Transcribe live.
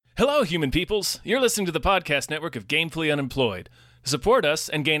Hello, human peoples. You're listening to the podcast network of Gamefully Unemployed. To support us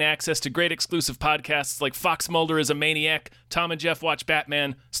and gain access to great exclusive podcasts like Fox Mulder is a Maniac, Tom and Jeff Watch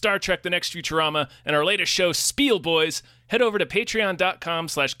Batman, Star Trek The Next Futurama, and our latest show, Spiel Boys, head over to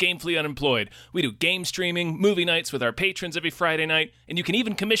patreon.com/gamefullyunemployed. We do game streaming, movie nights with our patrons every Friday night, and you can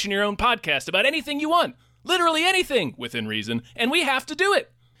even commission your own podcast about anything you want. Literally anything, within reason, and we have to do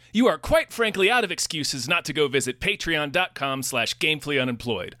it. You are quite frankly out of excuses not to go visit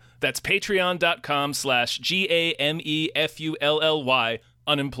patreon.com/gamefullyunemployed. That's patreon.com/GAMEFULLY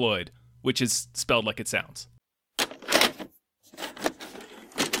unemployed, which is spelled like it sounds.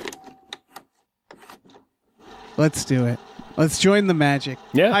 Let's do it. Let's join the magic.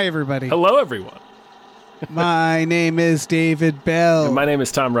 Yeah. Hi, everybody. Hello, everyone. My name is David Bell. And my name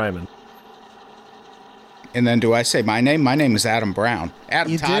is Tom Ryman. And then do I say my name? My name is Adam Brown.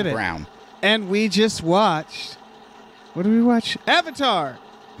 Adam You Todd did it. Brown. And we just watched... What did we watch? Avatar.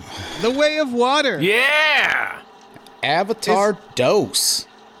 The Way of Water. Yeah! Avatar Dose.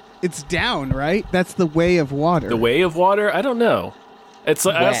 It's down, right? That's The Way of Water. The Way of Water? I don't know. It's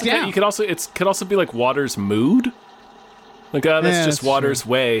like, I also think Down. you could also could also be like water's mood. Like that's Yeah, just that's water's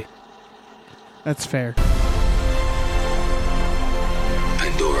true. way. That's fair.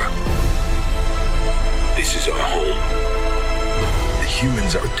 Pandora. This is our home. The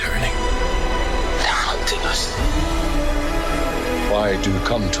humans are returning. They're hunting us. Why do you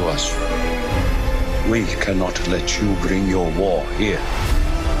come to us? We cannot let you bring your war here.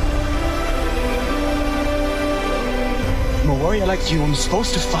 I'm a warrior like you. I'm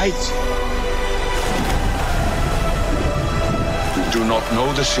supposed to fight. You do not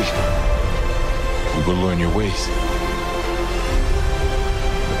know the sea. We will learn your ways.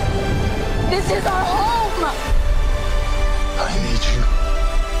 This is our home! I need you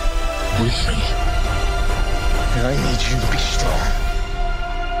with me. And I need you to be strong.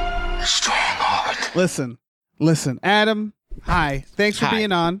 Strong-hearted. Listen. Adam, hi. Thanks for Hi.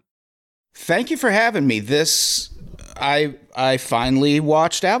 being on. Thank you for having me. I finally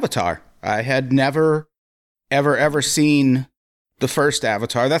watched Avatar. I had never, ever seen the first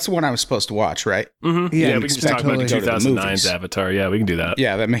Avatar. That's the one I was supposed to watch, right? Mm-hmm. Yeah, Yeah, we can just talk about the totally. Go to the 2009's movies. Avatar. Yeah, we can do that.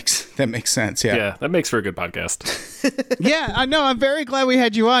 Yeah, that makes sense. Yeah, that makes for a good podcast. Yeah, I know. I'm very glad we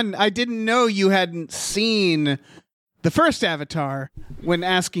had you on. I didn't know you hadn't seen the first Avatar when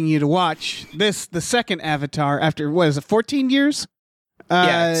asking you to watch the second Avatar after, what is it, 14 years?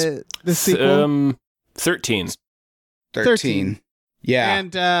 Yeah, The sequel. 13. 13.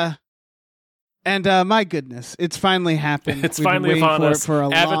 Yeah. And my goodness, it's finally happened. It's We've been finally waiting upon for it us. for a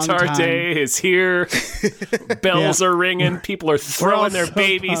long Avatar time. Day is here. Bells are ringing. People are all throwing their so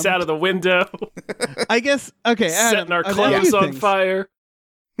babies pumped. out of the window, I guess, okay, Adam, setting our are there clothes any on things? fire.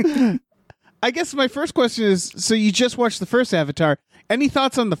 I guess my first question is, so you just watched the first Avatar. Any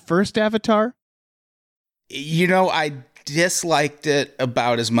thoughts on the first Avatar? You know, I disliked it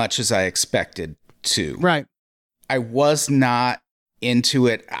about as much as I expected to. Right. I was not into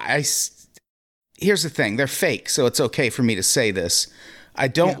it. Here's the thing. They're fake, so it's okay for me to say this. I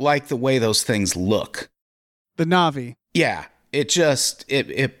don't like the way those things look. The Na'vi. Yeah, it just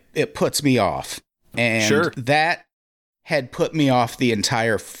it puts me off. And Sure. that had put me off the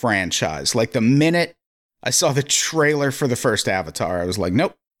entire franchise. Like the minute I saw the trailer for the first Avatar, I was like,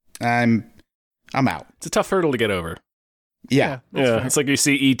 nope, I'm out. It's a tough hurdle to get over. Yeah. that's Yeah, fair. it's like you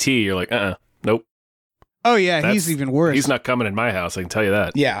see E.T., you're like, nope. Oh, yeah, That's- he's even worse. He's not coming in my house, I can tell you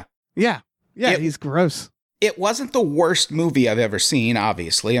that. Yeah. Yeah, It- he's gross. It wasn't the worst movie I've ever seen,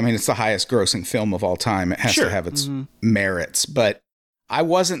 obviously. I mean, it's the highest grossing film of all time. It has Sure. to have its Mhm. merits, but I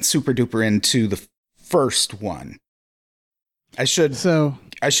wasn't super duper into the first one. I should So,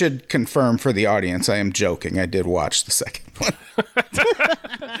 confirm for the audience, I am joking. I did watch the second one.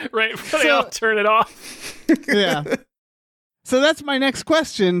 Right, they all turn it off. yeah. So that's my next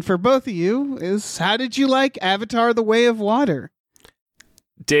question for both of you is, how did you like Avatar: The Way of Water?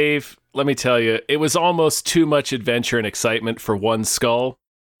 Dave, let me tell you, it was almost too much adventure and excitement for one skull.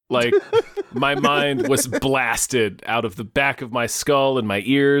 Like, my mind was blasted out of the back of my skull and my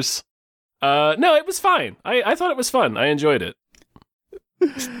ears. No, it was fine. I thought it was fun. I enjoyed it.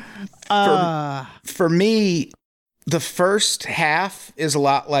 For me, the first half is a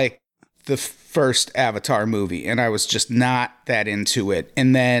lot like the first Avatar movie, and I was just not that into it.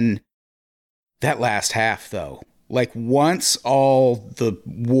 And then that last half, though, like once all the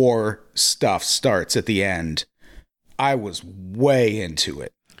war stuff starts at the end, I was way into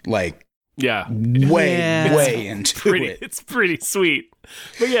it. Like, Yeah. way into it. It's pretty sweet.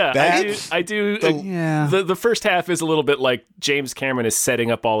 But yeah, I do. the- Yeah. The first half is a little bit like James Cameron is setting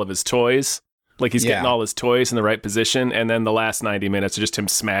up all of his toys. Like he's getting Yeah. all his toys in the right position, and then the last 90 minutes are just him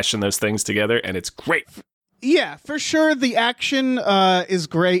smashing those things together, and it's great. Yeah, for sure. The action is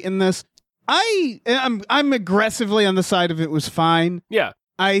great in this. I'm aggressively on the side of it was fine. Yeah.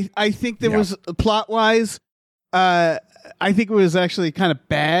 I think there was plot wise. I think it was actually kind of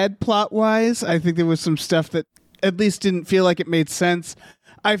bad plot wise. I think there was some stuff that at least didn't feel like it made sense.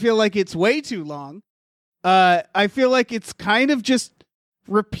 I feel like it's way too long. I feel like it's kind of just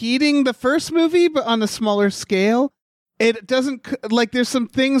repeating the first movie, but on a smaller scale. It doesn't like there's some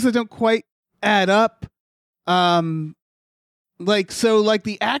things that don't quite add up. The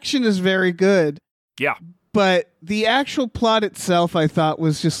action is very good. Yeah. But the actual plot itself, I thought,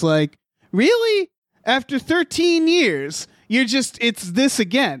 was just like, really? After 13 years, it's this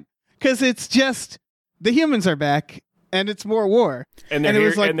again. Because it's just, the humans are back, and it's more war. And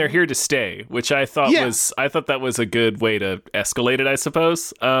they're here to stay, which I thought that was a good way to escalate it, I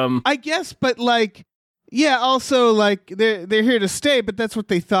suppose. I guess, but also they're here to stay, but that's what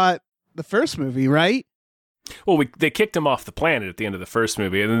they thought the first movie, right? Well, they kicked him off the planet at the end of the first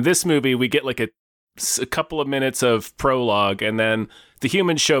movie, and in this movie we get like a couple of minutes of prologue, and then the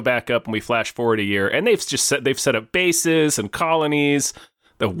humans show back up, and we flash forward a year, and they've set up bases and colonies,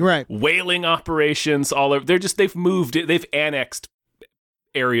 the whaling operations all over. They've annexed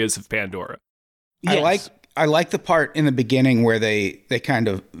areas of Pandora. Yes. I like the part in the beginning where they kind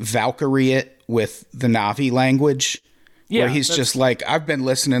of Valkyrie it with the Na'vi language. Yeah, where he's just like, I've been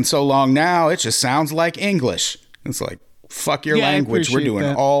listening so long now, it just sounds like English. It's like, fuck your language. We're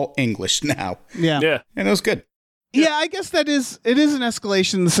doing all English now. Yeah. And it was good. Yeah, I guess it is an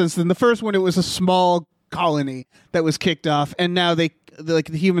escalation in the sense that in the first one it was a small colony that was kicked off, and now the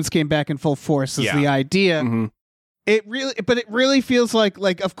humans came back in full force is the idea. Mm-hmm. It really feels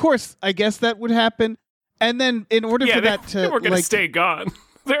like of course I guess that would happen. And then in order for that to they were going to stay gone.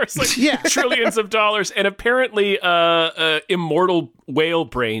 There's trillions of dollars and apparently immortal whale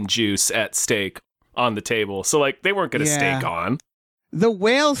brain juice at stake on the table. So they weren't going to stay gone. The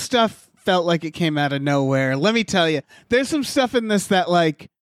whale stuff felt like it came out of nowhere. Let me tell you, there's some stuff in this that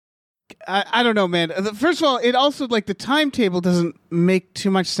I don't know, man. First of all, it also the timetable doesn't make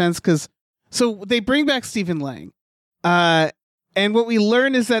too much sense so they bring back Stephen Lang. And what we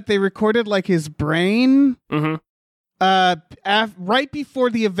learn is that they recorded his brain. Mm-hmm. Right before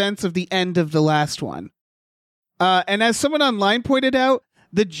the events of the end of the last one. And as someone online pointed out,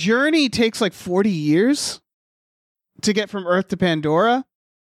 the journey takes 40 years to get from Earth to Pandora.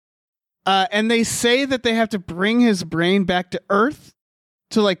 And they say that they have to bring his brain back to Earth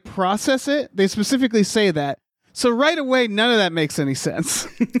to process it. They specifically say that. So right away, none of that makes any sense.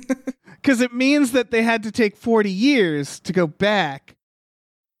 Because it means that they had to take 40 years to go back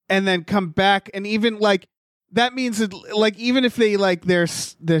and then come back. And even that means that even if they their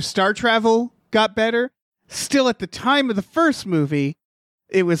star travel got better, still at the time of the first movie,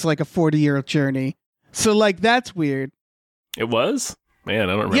 it was a 40-year journey. So that's weird. It was? Man,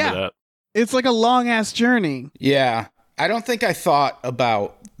 I don't remember that. It's a long ass journey. Yeah. I don't think I thought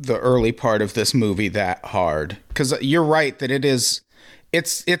about the early part of this movie that hard. Because you're right that it's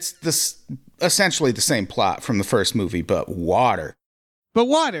this essentially the same plot from the first movie, but water.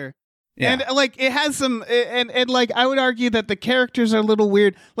 Yeah. And it has some, and I would argue that the characters are a little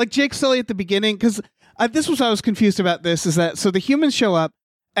weird. Jake Sully at the beginning, because this was what I was confused about. This is that so the humans show up,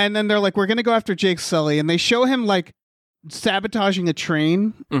 and then they're we're gonna go after Jake Sully, and they show him sabotaging a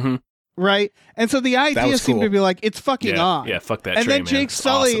train, mm-hmm. right? And so the idea seemed to be it's fucking on. Yeah, fuck that. And train, then Jake man.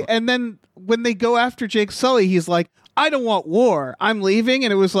 Sully, awesome. and then when they go after Jake Sully, he's I don't want war. I'm leaving,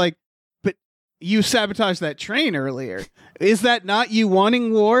 and it was but you sabotaged that train earlier. Is that not you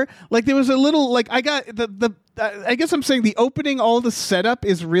wanting war? There was a little I got I guess I'm saying the opening, all the setup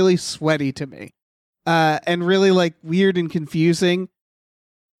is really sweaty to me, and really weird and confusing,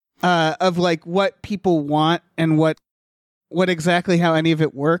 of what people want and what exactly how any of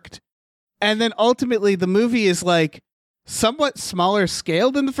it worked, and then ultimately the movie is somewhat smaller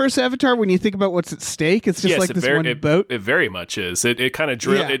scale than the first Avatar when you think about what's at stake. It's just one boat. It very much is. It kind of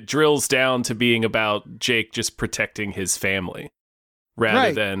it drills down to being about Jake just protecting his family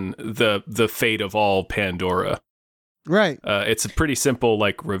rather than the fate of all Pandora. Right. It's a pretty simple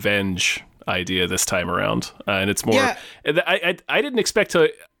revenge idea this time around, and it's more. Yeah. I didn't expect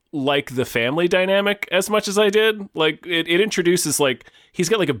to like the family dynamic as much as I did. It introduces he's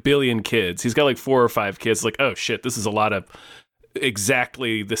got 1 billion kids. He's got 4 or 5 kids. Oh shit, this is a lot of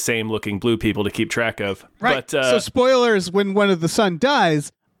exactly the same looking blue people to keep track of. Right. But, so spoilers, when one of the son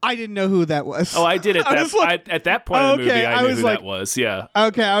dies, I didn't know who that was. Oh, I did at that point in the movie. I knew who that was. Yeah.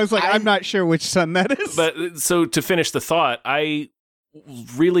 Okay, I was I'm not sure which son that is. But so to finish the thought, I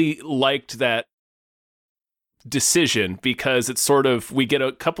really liked that decision, because it's sort of, we get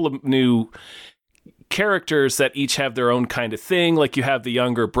a couple of new characters that each have their own kind of thing. Like you have the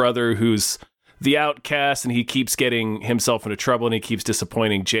younger brother who's the outcast, and he keeps getting himself into trouble, and he keeps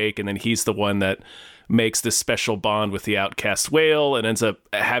disappointing Jake, and then he's the one that makes this special bond with the outcast whale and ends up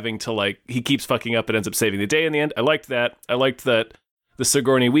having to, like, he keeps fucking up and ends up saving the day in the end. I liked that. I liked that the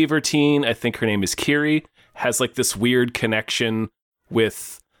Sigourney Weaver teen, I think her name is Kiri, has like this weird connection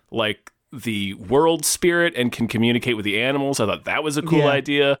with like the world spirit and can communicate with the animals. I thought that was a cool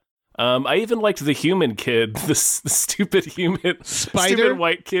idea. I even liked the human kid, the stupid human stupid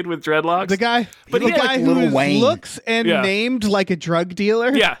white kid with dreadlocks. The guy, but the guy who looks and Yeah. named like a drug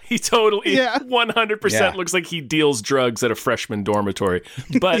dealer. Yeah, he totally, Yeah. 100% looks like he deals drugs at a freshman dormitory.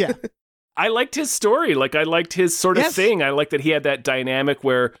 But Yeah. I liked his story. Like, I liked his sort of thing. I liked that he had that dynamic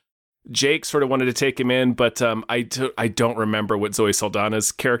where Jake sort of wanted to take him in, but I don't remember what Zoe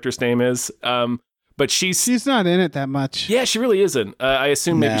Saldana's character's name is. But she's not in it that much. Yeah, she really isn't. I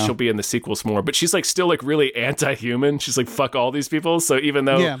assume maybe No. she'll be in the sequels more, but she's like still like really anti-human. She's like, fuck all these people. So even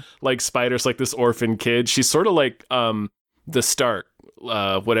though like Spider's like this orphan kid, she's sort of like the Stark,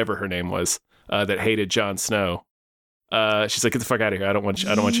 whatever her name was, that hated Jon Snow. She's like, get the fuck out of here. I don't want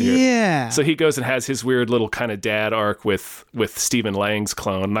you here. Yeah. So he goes and has his weird little kind of dad arc with Stephen Lang's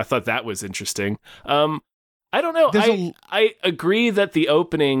clone, and I thought that was interesting. I don't know. I agree that the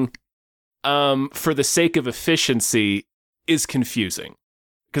opening, for the sake of efficiency, is confusing,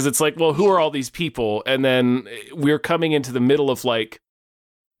 because it's like, well, who are all these people? And then we're coming into the middle of, like,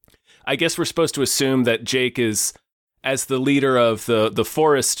 I guess we're supposed to assume that Jake is, as the leader of the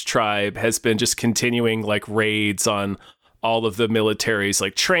forest tribe, has been just continuing like raids on all of the military's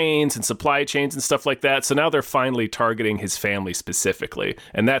like trains and supply chains and stuff like that. So now they're finally targeting his family specifically,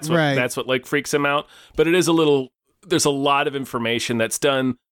 and that's what like freaks him out. But it is there's a lot of information that's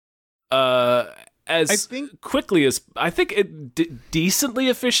done quickly as I think it decently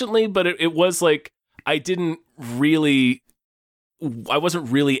efficiently, but it was like I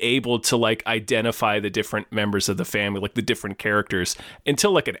wasn't really able to like identify the different members of the family, like the different characters,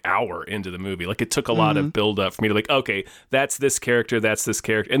 until like an hour into the movie. Like, it took a lot of build up for me to like, okay, that's this character,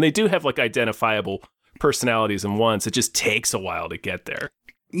 and they do have like identifiable personalities in ones. It just takes a while to get there.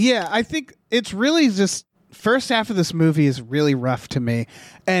 Yeah, I think it's really just first half of this movie is really rough to me,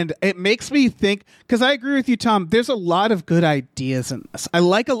 and it makes me think, because I agree with you, Tom, there's a lot of good ideas in this. I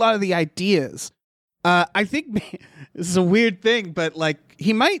like a lot of the ideas. I think this is a weird thing, but like,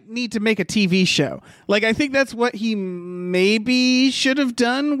 he might need to make a TV show. Like, I think that's what he maybe should have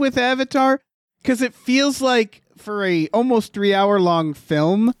done with Avatar, because it feels like for a almost 3 hour long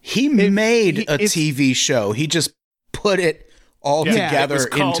film, he made a TV show. He just put it all together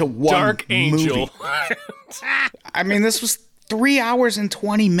into one Dark Angel. movie. I mean, this was 3 hours and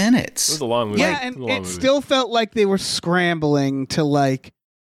 20 minutes. It was a long movie. Yeah, and it still felt like they were scrambling to like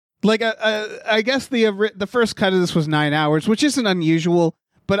I guess the first cut of this was 9 hours, which isn't unusual,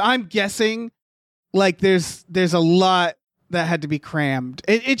 but I'm guessing like there's a lot that had to be crammed.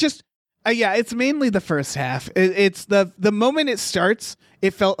 It just it's mainly the first half. It's the moment it starts,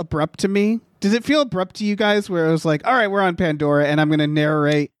 it felt abrupt to me. Does it feel abrupt to you guys, where it was like, all right, we're on Pandora and I'm going to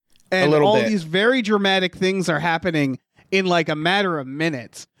narrate, and all these very dramatic things are happening in like a matter of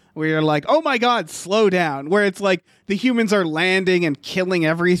minutes, where you're like, oh my God, slow down, where it's like the humans are landing and killing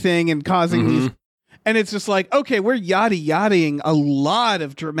everything and causing these, and it's just like, okay, we're yada-yadaing a lot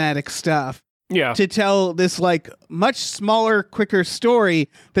of dramatic stuff to tell this like much smaller, quicker story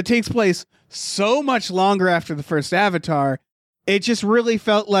that takes place so much longer after the first Avatar. It just really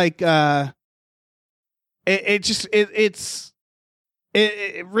felt like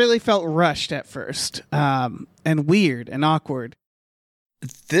it really felt rushed at first, and weird and awkward.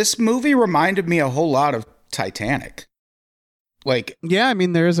 This movie reminded me a whole lot of Titanic. Like, yeah, I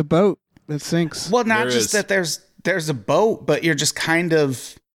mean, there is a boat that sinks. Well, not just that there's a boat, but you're just kind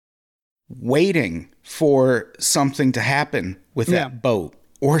of waiting for something to happen with that boat,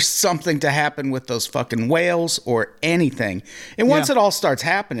 or something to happen with those fucking whales, or anything. And once it all starts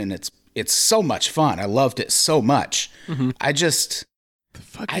happening, it's so much fun. I loved it so much. I just the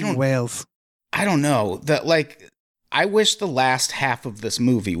fucking whales. I don't know that. Like, I wish the last half of this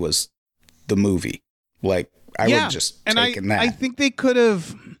movie was the movie. Like, I would have just taken that. I think they could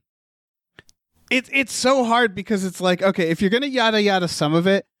have. It's so hard, because it's like, okay, if you're gonna yada yada some of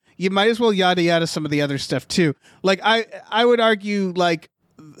it, you might as well yada yada some of the other stuff too. Like, I would argue, like,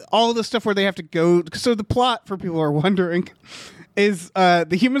 all the stuff where they have to go. So the plot, for people who are wondering, is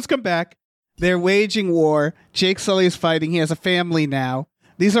the humans come back. They're waging war. Jake Sully is fighting. He has a family now.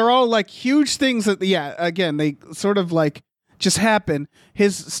 These are all like huge things that, again, they sort of like just happen.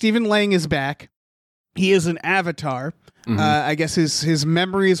 Stephen Lang is back. he is an avatar. I guess his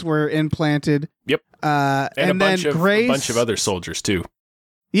memories were implanted. Yep. And a bunch then of Grace, a bunch of other soldiers too.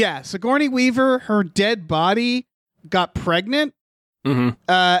 Yeah, Sigourney Weaver, her dead body got pregnant and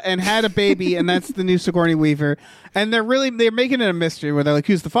had a baby, and that's the new Sigourney Weaver. And they're making it a mystery where they're like,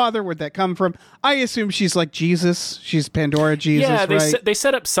 who's the father? Where'd that come from? I assume she's like Jesus. She's Pandora Jesus, Yeah, right? they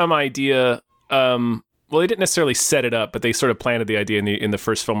set up some idea. Well, they didn't necessarily set it up, but they sort of planted the idea in the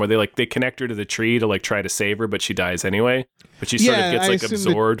first film where they connect her to the tree to like try to save her, but she dies anyway. But she sort of gets like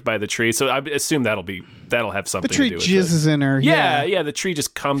absorbed by the tree. So I assume that'll have something the tree to do with jizzes in her. Yeah, the tree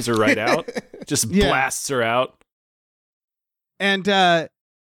just comes her right out, just blasts her out. And a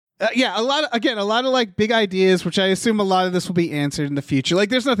lot of like big ideas, which I assume a lot of this will be answered in the future. Like,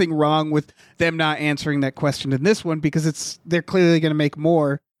 there's nothing wrong with them not answering that question in this one because they're clearly going to make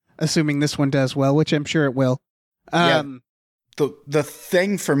more, assuming this one does well, which I'm sure it will. The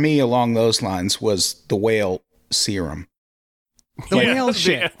thing for me along those lines was the whale serum. The whale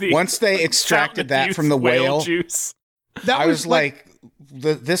shit. Once they extracted that from the whale juice, I was like,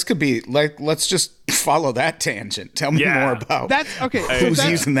 this could be like, let's just follow that tangent. Tell me more about that's okay. Who's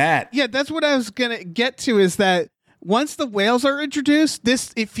using that? Yeah, that's what I was gonna get to. Is that once the whales are introduced,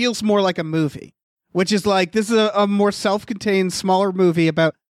 it feels more like a movie, which is like this is a more self-contained, smaller movie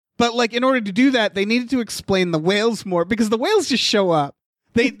about. But like in order to do that, they needed to explain the whales more because the whales just show up.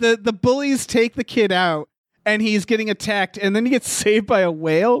 The bullies take the kid out. And he's getting attacked, and then he gets saved by a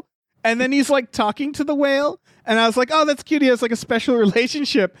whale, and then he's like talking to the whale, and I was like, oh, that's cute. He has like a special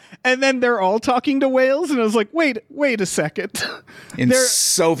relationship, and then they're all talking to whales, and I was like, wait a second. In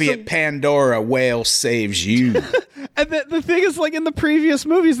Soviet Pandora, whale saves you. And the thing is, like in the previous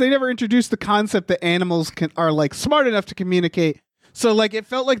movies, they never introduced the concept that animals are like smart enough to communicate. So like it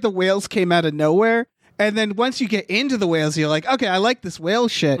felt like the whales came out of nowhere. And then once you get into the whales, you're like, okay, I like this whale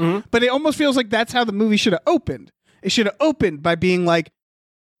shit. But it almost feels like that's how the movie should have opened. It should have opened by being like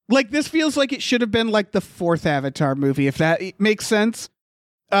this feels like it should have been like the fourth Avatar movie, if that makes sense.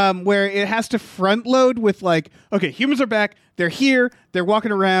 Where it has to front load with like, okay, humans are back. They're here. They're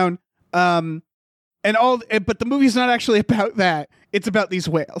walking around. But the movie's not actually about that. It's about these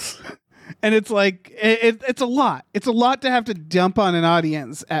whales. And it's like, it's a lot. It's a lot to have to dump on an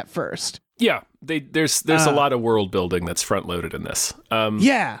audience at first. Yeah, there's a lot of world building that's front loaded in this.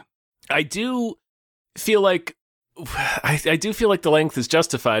 I do feel like the length is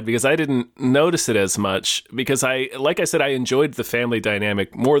justified because I didn't notice it as much because I enjoyed the family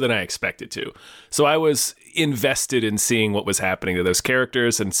dynamic more than I expected to. So I was invested in seeing what was happening to those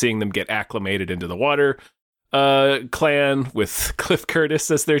characters and seeing them get acclimated into the water clan with Cliff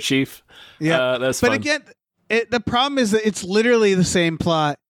Curtis as their chief. Yeah, that's fun. But again, the problem is that it's literally the same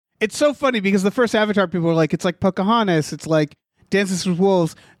plot. It's so funny because the first Avatar people were like, it's like Pocahontas, it's like Dances with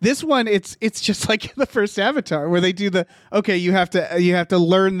Wolves. This one, it's just like the first Avatar where they do you have to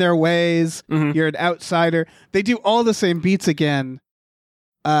learn their ways. You're an outsider. They do all the same beats again.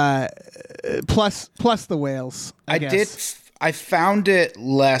 Plus the whales. I found it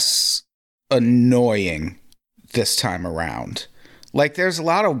less annoying this time around. Like there's a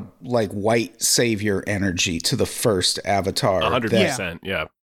lot of like white savior energy to the first Avatar. 100%, yeah.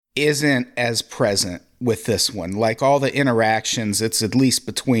 Isn't as present with this one. Like all the interactions, it's at least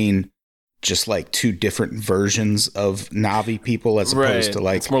between just like two different versions of Na'vi people as opposed to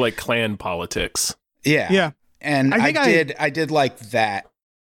like it's more like clan politics. Yeah. And I did like that.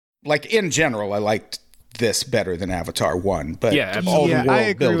 Like in general, I liked this better than Avatar 1, but all the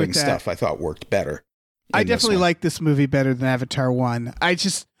world building stuff I thought worked better. I definitely like this movie better than Avatar 1. I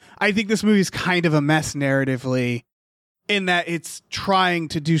think this movie's kind of a mess narratively in that it's trying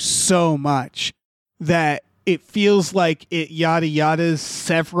to do so much that it feels like it yada yadas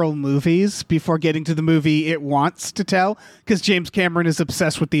several movies before getting to the movie it wants to tell, because James Cameron is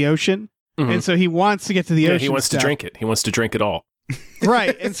obsessed with the ocean. And so he wants to get to the ocean. He wants to drink it. He wants to drink it all.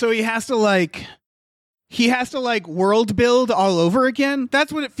 Right. And so he has to world build all over again.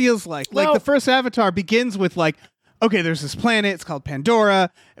 That's what it feels like. Like the first Avatar begins with like, okay, there's this planet, it's called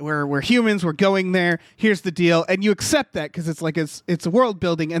Pandora, we're humans, we're going there, here's the deal. And you accept that because it's like it's a world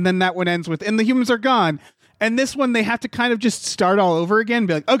building, and then that one ends with, and the humans are gone. And this one, they have to kind of just start all over again,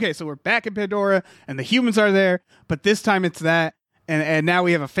 be like, okay, so we're back in Pandora, and the humans are there, but this time it's that, and now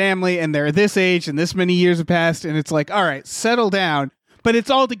we have a family, and they're this age, and this many years have passed, and it's like, all right, settle down. But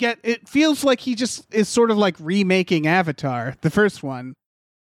it's all it feels like he just is sort of like remaking Avatar, the first one.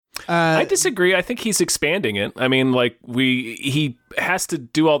 I disagree. I think he's expanding it. I mean, like he has to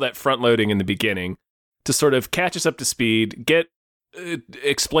do all that front loading in the beginning to sort of catch us up to speed,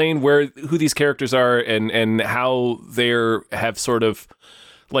 explain who these characters are and how have sort of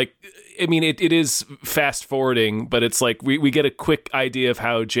like I mean, it is fast forwarding, but it's like we get a quick idea of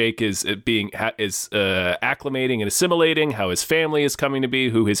how Jake is acclimating and assimilating, how his family is coming to be,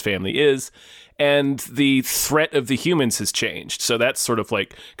 who his family is, and the threat of the humans has changed. So that's sort of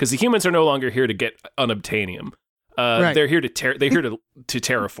like, because the humans are no longer here to get unobtainium. Right. They're here to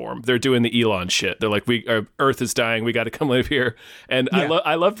terraform. They're doing the Elon shit. They're like, our Earth is dying. We got to come live here. And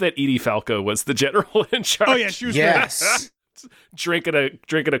I love that Edie Falco was the general in charge. Oh yeah, she was Yes. drinking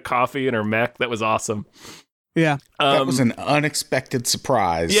a coffee in her mech. That was awesome. Yeah. That was an unexpected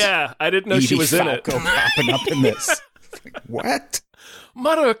surprise. Yeah, I didn't know she was in it. Falco popping up in this. Like, what?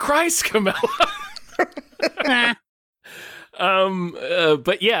 Mother of Christ, Camilla.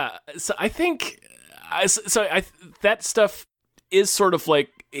 But yeah, so I think that stuff is sort of like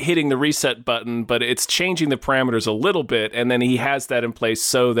hitting the reset button, but it's changing the parameters a little bit, and then he has that in place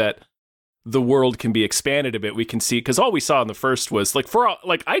so that the world can be expanded a bit. We can see, because all we saw in the first was like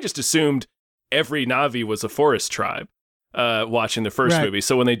I just assumed every Na'vi was a forest tribe watching the first movie.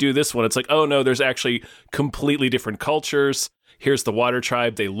 So when they do this one, it's like, oh no, there's actually completely different cultures. Here's the water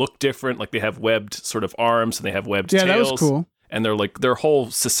tribe. They look different. Like they have webbed sort of arms and they have webbed tails. Yeah, that was cool. And they're like, their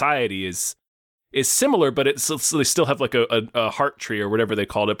whole society is similar, but so they still have like a heart tree or whatever they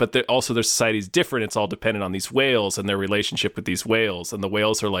called it. But also their society is different. It's all dependent on these whales and their relationship with these whales. And the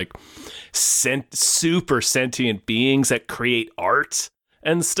whales are like super sentient beings that create art.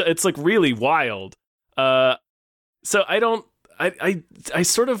 And it's like really wild. So I'm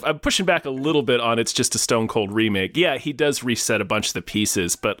pushing back a little bit on it's just a Stone Cold remake. Yeah, he does reset a bunch of the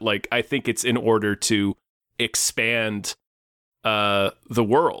pieces, but like I think it's in order to expand the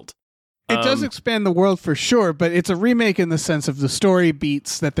world. It does expand the world for sure, but it's a remake in the sense of the story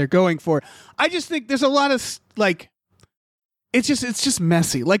beats that they're going for. I just think there's a lot of like, it's just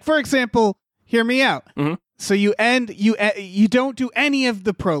messy. Like for example, hear me out. Mm-hmm. So you don't do any of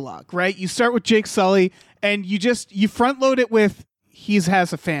the prologue, right? You start with Jake Sully, and you front load it with he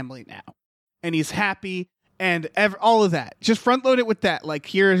has a family now, and he's happy, and all of that. Just front load it with that. Like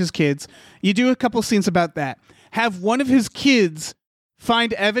here are his kids. You do a couple scenes about that. Have one of his kids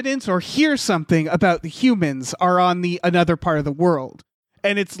find evidence or hear something about the humans are on another part of the world.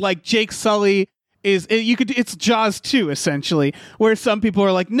 And it's like Jake Sully it's Jaws 2 essentially, where some people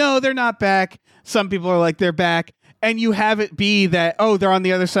are like, no, they're not back. Some people are like, they're back. And you have it be that, oh, they're on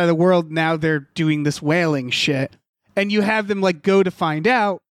the other side of the world. Now they're doing this whaling shit. And you have them like go to find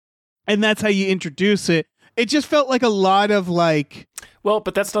out. And that's how you introduce it. It just felt like a lot of like... Well,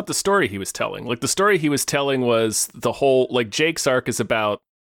 but that's not the story he was telling. Like, the story he was telling was the whole, like, Jake's arc is about,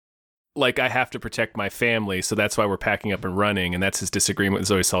 like, I have to protect my family, so that's why we're packing up and running, and that's his disagreement with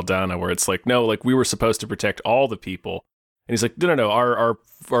Zoe Saldana, where it's like, no, like, we were supposed to protect all the people. And he's like, no, our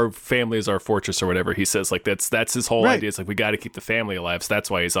family is our fortress or whatever. He says, like, that's his whole idea. It's like, we got to keep the family alive, so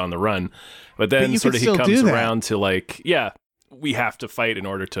that's why he's on the run. But then sort of he comes around to, like, yeah, we have to fight in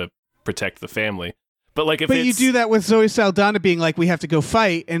order to protect the family. But like, you do that with Zoe Saldana being like, we have to go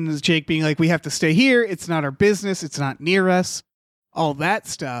fight, and Jake being like, we have to stay here. It's not our business. It's not near us. All that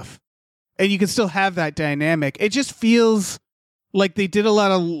stuff, and you can still have that dynamic. It just feels like they did a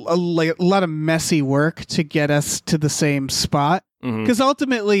lot of messy work to get us to the same spot. Because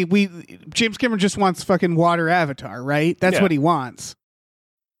ultimately, James Cameron just wants fucking water Avatar, right? That's what he wants.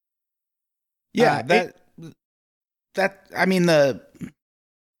 Yeah, I mean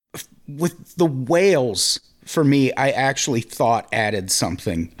with the whales, for me, I actually thought added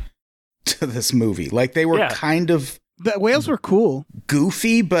something to this movie. Like they were kind of the whales were cool,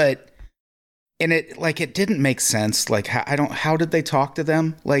 goofy, but it didn't make sense. Like how did they talk to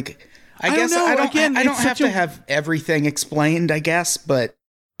them? Like I guess I don't have to have everything explained, I guess, but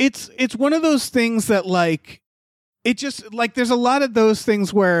it's one of those things that like it just like there's a lot of those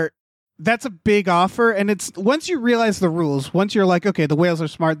things where that's a big offer, and it's once you realize the rules, once you're like, okay, the whales are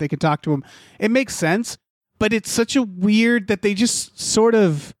smart, they can talk to them, it makes sense. But it's such a weird that they just sort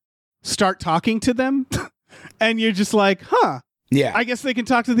of start talking to them, and you're just like, huh, yeah, I guess they can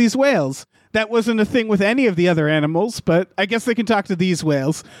talk to these whales. That wasn't a thing with any of the other animals, but I guess they can talk to these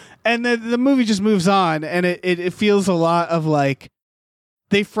whales. And the movie just moves on, and it feels a lot of like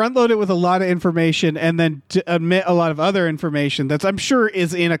they front load it with a lot of information and then omit a lot of other information that's I'm sure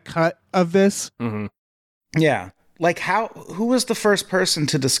is in a cut of this. Mm-hmm. Yeah. Like who was the first person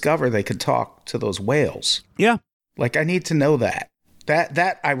to discover they could talk to those whales? Yeah. Like I need to know that.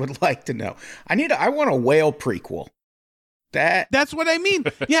 That I would like to know. I want a whale prequel. That's what I mean.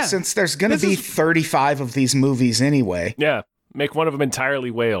 Yeah. Since there's going to be 35 of these movies anyway. Yeah. Make one of them entirely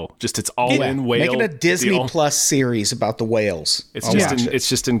whale. Just it's all in whale. Make it a Disney Plus series about the whales. It's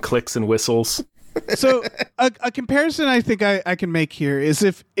just in clicks and whistles. So a comparison I think I can make here is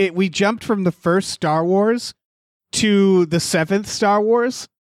if we jumped from the first Star Wars to the 7th Star Wars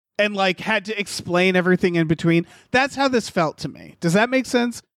and like had to explain everything in between. That's how this felt to me. Does that make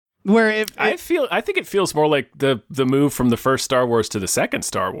sense? Where I think it feels more like the move from the first Star Wars to the second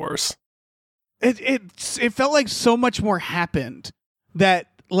Star Wars. It felt like so much more happened that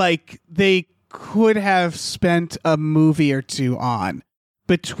like they could have spent a movie or two on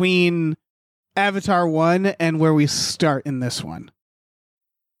between Avatar 1 and where we start in this one.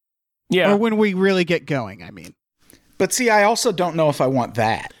 Yeah. Or when we really get going, I mean. But see, I also don't know if I want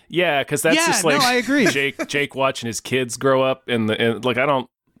that. Yeah, because that's just like I agree. Jake watching his kids grow up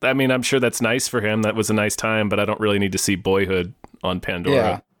I mean, I'm sure that's nice for him. That was a nice time, but I don't really need to see Boyhood on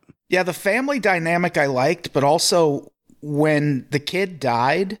Pandora. Yeah, the family dynamic I liked, but also when the kid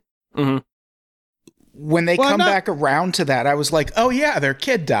died, when they come back around to that, I was like, oh yeah, their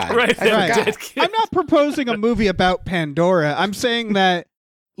kid died. Right. I'm not proposing a movie about Pandora. I'm saying that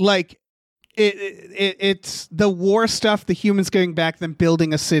like it's the war stuff, the humans getting back, them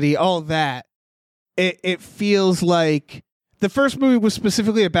building a city, all that. It feels like the first movie was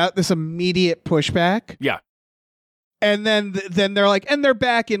specifically about this immediate pushback. Yeah. And then they're like, and they're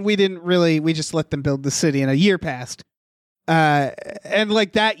back, and we just let them build the city, and a year passed. And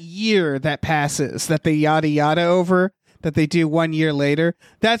like that year that passes, that they yada yada over, that they do 1 year later,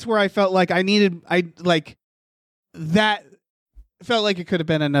 that's where I felt like that felt like it could have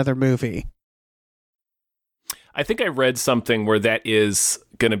been another movie. I think I read something where that is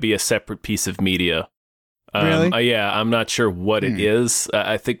going to be a separate piece of media. Really? Yeah, I'm not sure what it is.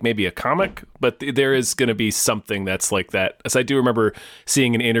 I think maybe a comic, but there is going to be something that's like that. As I do remember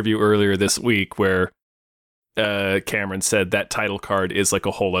seeing an interview earlier this week where Cameron said that title card is like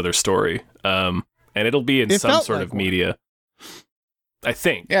a whole other story, and it'll be in some sort of media. I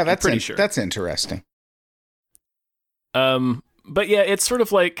think. Yeah, that's pretty sure. That's interesting. But yeah, it's sort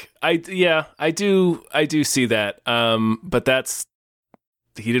of like I do see that. But that's.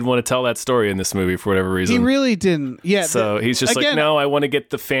 He didn't want to tell that story in this movie for whatever reason. He really didn't. Yeah. So he's just like, no, I want to get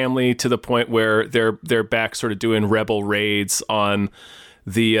the family to the point where they're back sort of doing rebel raids on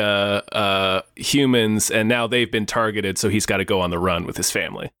the humans, and now they've been targeted, so he's got to go on the run with his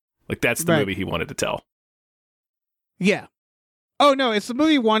family. Like, that's the movie he wanted to tell. Yeah. Oh, no, it's the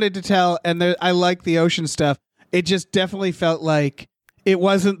movie he wanted to tell, and I like the ocean stuff. It just definitely felt like it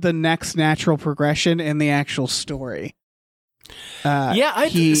wasn't the next natural progression in the actual story. I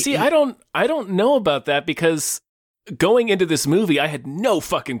don't know about that, because going into this movie, I had no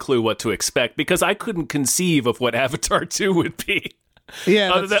fucking clue what to expect, because I couldn't conceive of what Avatar 2 would be.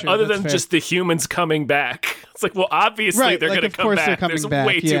 Yeah, other than just the humans coming back. It's like, well, obviously they're going to come back. There's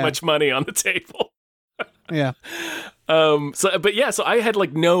way too much money on the table. Yeah. So I had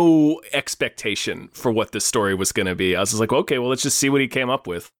like no expectation for what this story was going to be. I was just like, okay, well, let's just see what he came up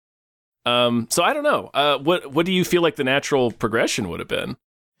with. So I don't know. What do you feel like the natural progression would have been?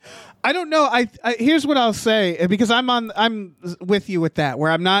 I don't know. I here's what I'll say, because I'm with you with that,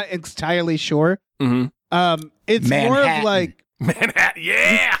 where I'm not entirely sure. Mm-hmm. It's Manhattan. more of like Manhattan,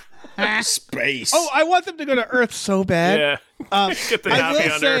 yeah. Space. Oh, I want them to go to Earth so bad. Yeah. Get the I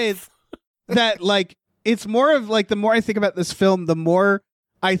will say that like it's more of like the more I think about this film, the more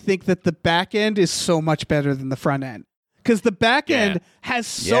I think that the back end is so much better than the front end. Because the back end has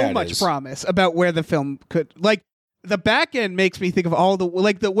so much promise about where the film could, like, the back end makes me think of all the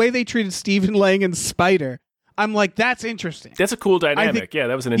way they treated Stephen Lang and Spider. I'm like, that's interesting. That's a cool dynamic.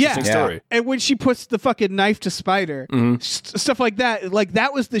 That was an interesting story. And when she puts the fucking knife to Spider, stuff like that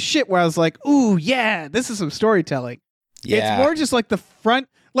was the shit where I was like, ooh, yeah, this is some storytelling. Yeah. It's more just like the front,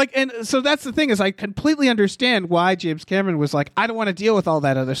 like, and so that's the thing is I completely understand why James Cameron was like, I don't want to deal with all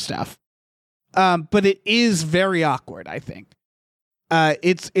that other stuff. But it is very awkward, I think. I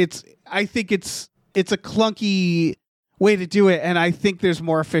think it's a clunky way to do it, and I think there's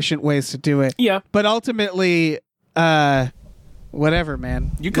more efficient ways to do it. Yeah. But ultimately, whatever,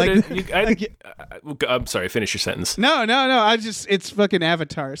 man. You could I'm sorry, finish your sentence. No. It's fucking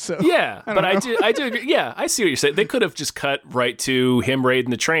Avatar, so. Yeah, I do agree. Yeah, I see what you're saying. They could have just cut right to him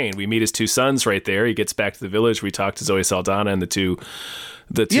raiding the train. We meet his two sons right there. He gets back to the village. We talk to Zoe Saldana and the two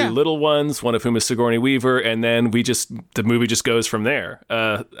little ones, one of whom is Sigourney Weaver, and then the movie just goes from there.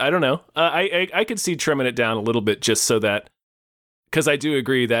 I don't know. I could see trimming it down a little bit just so that, because I do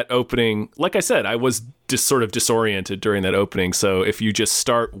agree that opening, like I said, I was just sort of disoriented during that opening. So if you just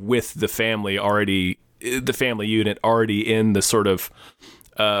start with the family unit already in the sort of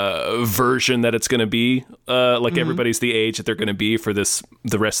version that it's going to be. Everybody's the age that they're going to be for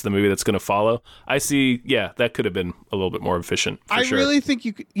the rest of the movie that's going to follow. I see. Yeah, that could have been a little bit more efficient. I really think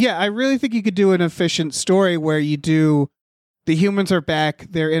you could do an efficient story where you do the humans are back.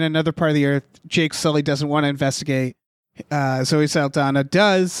 They're in another part of the earth. Jake Sully doesn't want to investigate. Zoe Saldana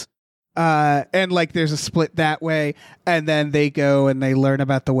does. And like there's a split that way, and then they go and they learn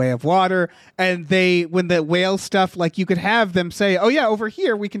about the way of water, and when the whale stuff, like you could have them say, oh yeah, over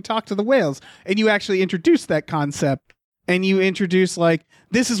here we can talk to the whales, and you actually introduce that concept, and you introduce like,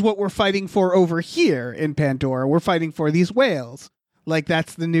 this is what we're fighting for over here in Pandora. We're fighting for these whales. Like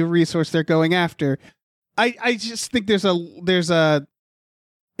that's the new resource they're going after. I just think there's a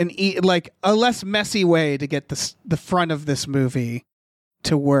less messy way to get the front of this movie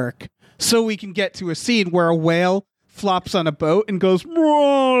to work, so we can get to a scene where a whale flops on a boat and goes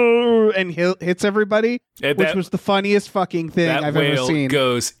and hits everybody, which was the funniest fucking thing I've ever seen. That whale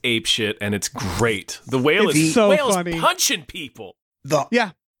goes apeshit, and it's great. The whale is funny. Punching people.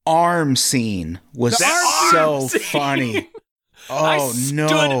 The arm scene was so funny. Oh, I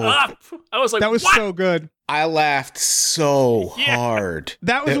stood up. I was like, that was what? So good. I laughed so hard.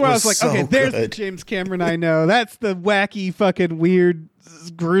 That was where I was like, okay, there's the James Cameron I know. That's the wacky, fucking weird,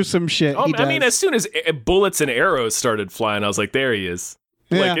 gruesome shit he does. I mean, as soon as bullets and arrows started flying, I was like, there he is.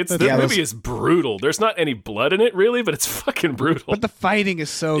 Yeah, the movie is brutal. There's not any blood in it, really, but it's fucking brutal. But the fighting is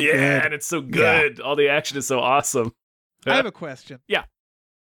so good. Yeah, and it's so good. Yeah. All the action is so awesome. I have a question. Yeah.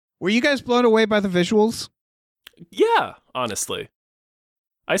 Were you guys blown away by the visuals? Yeah, honestly.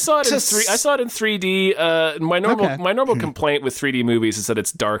 I saw it in 3D. My normal complaint with 3D movies is that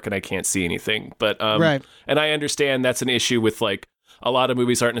it's dark and I can't see anything. But right. And I understand that's an issue with like a lot of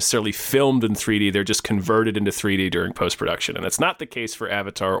movies aren't necessarily filmed in 3D. They're just converted into 3D during post-production, and that's not the case for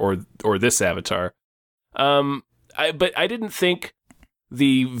Avatar or this Avatar. But I didn't think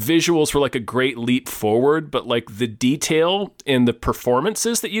the visuals were like a great leap forward, but like the detail in the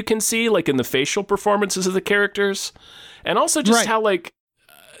performances that you can see, like in the facial performances of the characters, and also just how like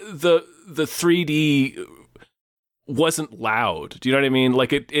the 3D wasn't loud. Do you know what I mean?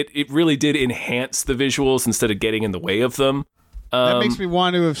 Like it really did enhance the visuals instead of getting in the way of them. That makes me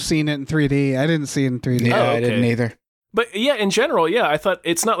want to have seen it in 3D. I didn't see it in 3D. Yeah, I didn't either. But yeah, in general, yeah, I thought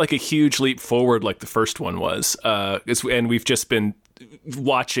it's not like a huge leap forward like the first one was. And we've just been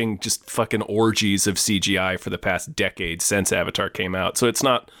watching just fucking orgies of CGI for the past decade since Avatar came out. So it's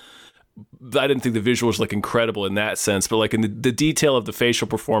not, I didn't think the visuals look incredible in that sense, but like in the detail of the facial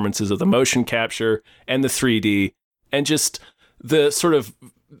performances of the motion capture and the 3D and just the sort of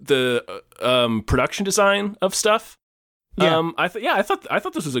the production design of stuff. Yeah. I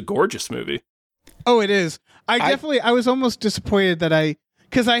thought this was a gorgeous movie. Oh, it is. I was almost disappointed that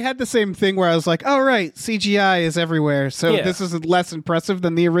because I had the same thing where I was like, oh, right, CGI is everywhere. So this is less impressive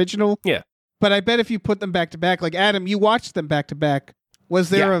than the original. Yeah. But I bet if you put them back to back, like Adam, you watched them back to back. Was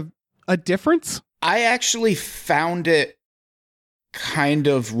there a difference? I actually found it kind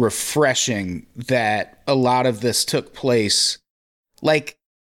of refreshing that a lot of this took place, like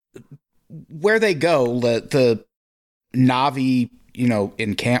where they go, the Na'vi,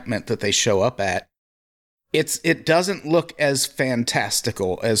 encampment that they show up at. It doesn't look as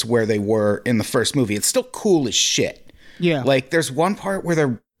fantastical as where they were in the first movie. It's still cool as shit. Yeah. Like there's one part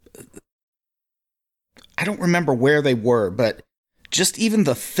where I don't remember where they were, but just even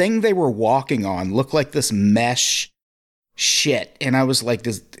the thing they were walking on looked like this mesh shit. And I was like,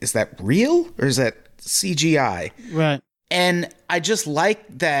 is that real or is that CGI? Right. And I just like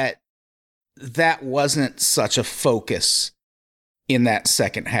that wasn't such a focus in that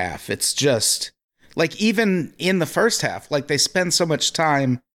second half. It's just like, even in the first half, like they spend so much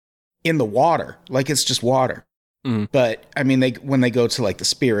time in the water, like it's just water. Mm. But I mean, when they go to like the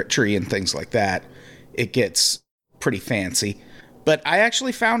spirit tree and things like that, it gets pretty fancy. But I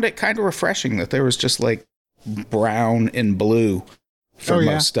actually found it kind of refreshing that there was just like brown and blue for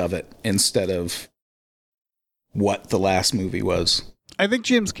most of it instead of what the last movie was. I think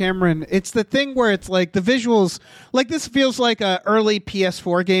James Cameron, it's the thing where it's like the visuals, like this feels like a early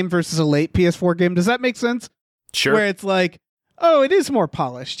PS4 game versus a late PS4 game. Does that make sense? Sure. Where it's like, oh, it is more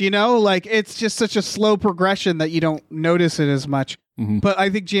polished, like it's just such a slow progression that you don't notice it as much. Mm-hmm. But I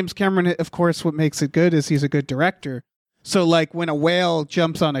think James Cameron, of course, what makes it good is he's a good director. So like when a whale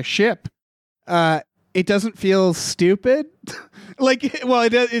jumps on a ship, it doesn't feel stupid.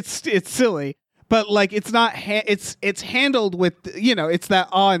 It's silly. But like it's not it's handled with it's that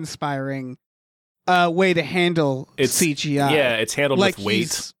awe-inspiring way to handle CGI. Yeah, it's handled like with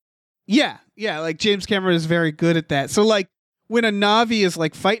weight. Yeah, like James Cameron is very good at that. So like when a Na'vi is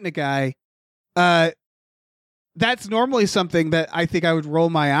like fighting a guy, that's normally something that I think I would roll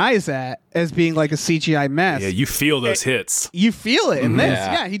my eyes at as being like a CGI mess. Yeah, you feel those hits. You feel it in this.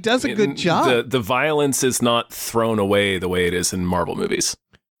 Yeah. Yeah, he does a good job. The violence is not thrown away the way it is in Marvel movies.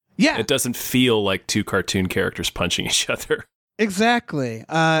 Yeah, It doesn't feel like two cartoon characters punching each other. exactly.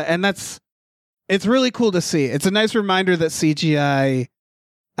 And it's really cool to see. It's a nice reminder that CGI,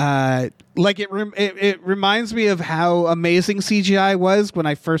 it reminds me of how amazing CGI was when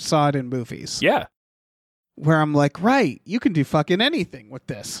I first saw it in movies. Yeah. Where I'm like, right, you can do fucking anything with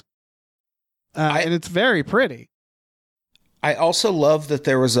this. And it's very pretty. I also love that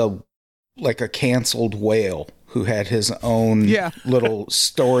there was a canceled whale who had his own little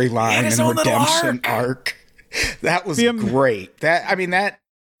storyline and redemption arc. That was great. That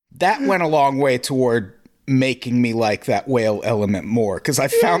went a long way toward making me like that whale element more, because I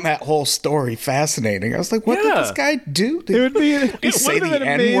found that whole story fascinating. I was like, what did this guy do? It would be Did he say the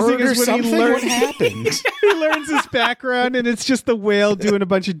N-word or something? What happened? He learns his background, and it's just the whale doing a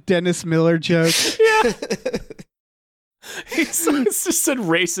bunch of Dennis Miller jokes. Yeah. He's just said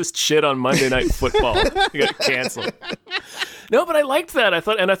racist shit on Monday Night Football. He got canceled. No, but I liked that. I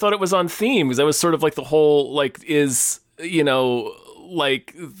thought it was on theme, because that was sort of like the whole, like, it's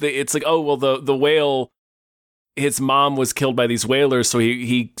like the whale, his mom was killed by these whalers, so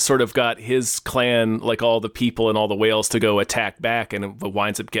he sort of got his clan, like all the people and all the whales, to go attack back, and it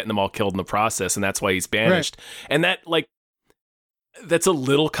winds up getting them all killed in the process, and that's why he's banished. Right. And that, like, that's a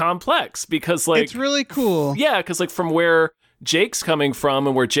little complex, because, like, it's really cool. Yeah, because, like, from where Jake's coming from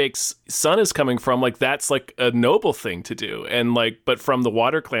and where Jake's son is coming from, like, that's like a noble thing to do, and like, but from the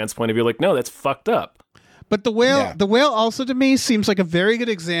Water Clan's point of view, like, no, that's fucked up. But the whale also to me seems like a very good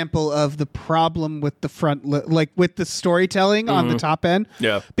example of the problem with the front, with the storytelling on the top end.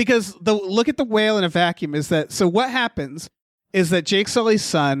 Yeah. Because look at the whale in a vacuum is that, so what happens is that Jake Sully's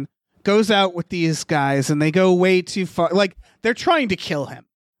son goes out with these guys and they go way too far. Like, they're trying to kill him.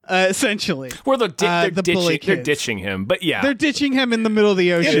 Essentially, where they're ditching him, but yeah, they're ditching him in the middle of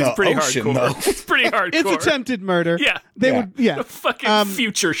the ocean. It's pretty hardcore. It's pretty hardcore. It's attempted murder. Yeah, a fucking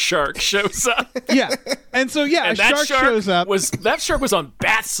future shark shows up. Yeah, and so and a shark shows up. That shark was on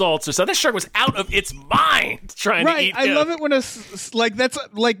bath salts or something. That shark was out of its mind trying to eat him. I love it when that's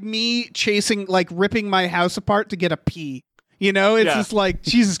like me chasing, like, ripping my house apart to get a pee. You know, it's just like,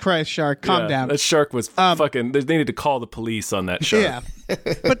 Jesus Christ, shark, calm down. That shark was fucking. They needed to call the police on that shark. Yeah,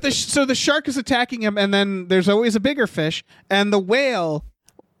 but so the shark is attacking him, and then there's always a bigger fish, and the whale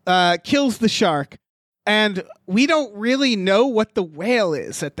kills the shark, and we don't really know what the whale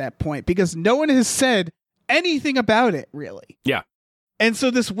is at that point, because no one has said anything about it, really. Yeah, and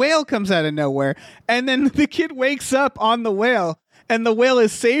so this whale comes out of nowhere, and then the kid wakes up on the whale. And the whale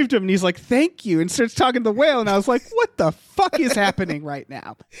has saved him, and he's like, thank you, and starts talking to the whale, and I was like, what the fuck is happening right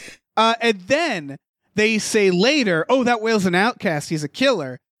now? And then they say later, oh, that whale's an outcast, he's a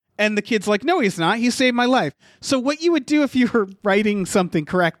killer. And the kid's like, no, he's not, he saved my life. So what you would do if you were writing something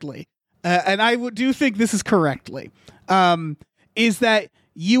correctly, and I do think this is correctly, is that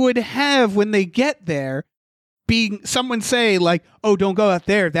you would have, when they get there, someone say, like, oh, don't go out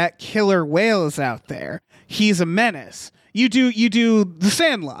there, that killer whale is out there, he's a menace. You do The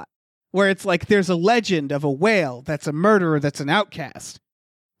Sandlot, where it's like there's a legend of a whale that's a murderer, that's an outcast.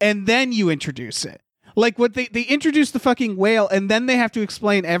 And then you introduce it. Like, what they introduce the fucking whale, and then they have to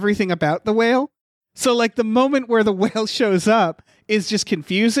explain everything about the whale. So, like, the moment where the whale shows up is just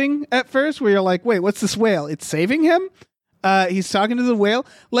confusing at first, where you're like, wait, what's this whale? It's saving him? He's talking to the whale?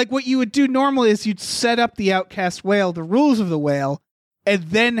 Like, what you would do normally is you'd set up the outcast whale, the rules of the whale, and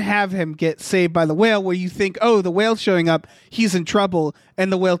then have him get saved by the whale, where you think, oh, the whale's showing up, he's in trouble,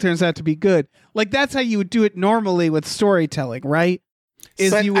 and the whale turns out to be good. Like, that's how you would do it normally with storytelling, right?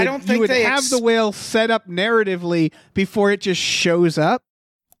 Is you would have the whale set up narratively before it just shows up.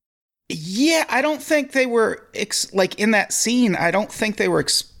 Yeah, I don't think they were, like, in that scene, I don't think they were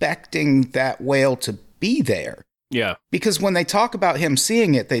expecting that whale to be there. Yeah. Because when they talk about him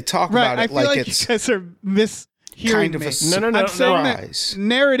seeing it, they talk about it like it's... you guys are kind of a surprise.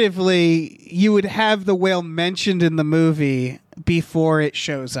 Narratively, you would have the whale mentioned in the movie before it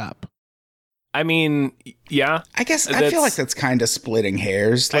shows up. I mean, yeah. I guess I feel like that's kind of splitting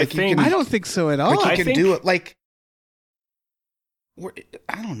hairs. Like, I don't think so at all. Like, you can do it like,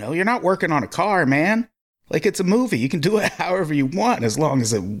 I don't know. You're not working on a car, man. Like, it's a movie. You can do it however you want as long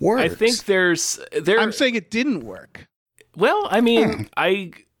as it works. I think I'm saying it didn't work. Well, I mean,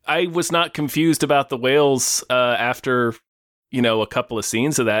 I was not confused about the whales after, a couple of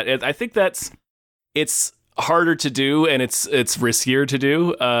scenes of that. I think it's harder to do, and it's riskier to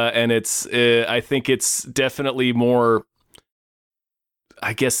do, and I think it's definitely more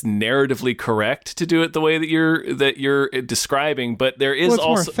I guess, narratively correct to do it the way that you're describing, but there is it's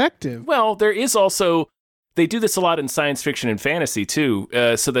more also effective. Well, there is also, they do this a lot in science fiction and fantasy too,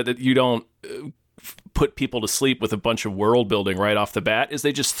 so that you don't put people to sleep with a bunch of world building right off the bat, is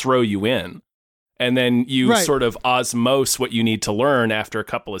they just throw you in. And then you sort of osmose what you need to learn after a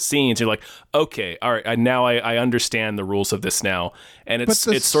couple of scenes. You're like, okay, all right, now I understand the rules of this now. And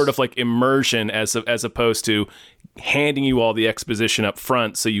it's sort of like immersion as opposed to handing you all the exposition up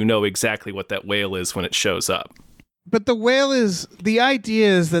front so you know exactly what that whale is when it shows up. But the idea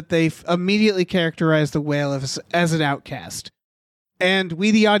is that they immediately characterize the whale as an outcast. And we,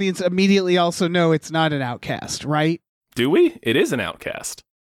 the audience, immediately also know it's not an outcast, right? Do we? It is an outcast.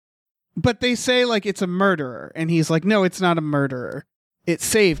 But they say, like, it's a murderer. And he's like, no, it's not a murderer. It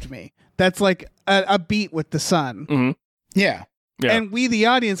saved me. That's like a beat with the sun. Mm-hmm. Yeah. And we, the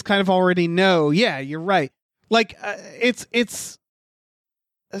audience, kind of already know, yeah, you're right. Like, it's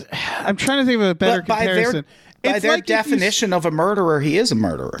I'm trying to think of a better comparison. By their definition of a murderer, he is a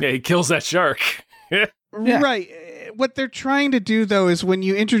murderer. Yeah, he kills that shark. Yeah. Right. What they're trying to do, though, is when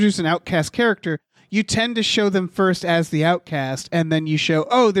you introduce an outcast character, you tend to show them first as the outcast, and then you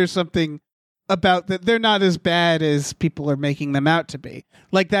show, there's something about that. They're not as bad as people are making them out to be.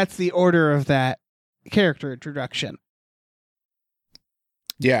 Like, that's the order of that character introduction.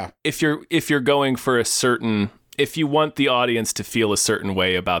 Yeah. If you're going for if you want the audience to feel a certain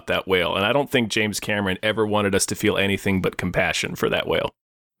way about that whale, and I don't think James Cameron ever wanted us to feel anything but compassion for that whale.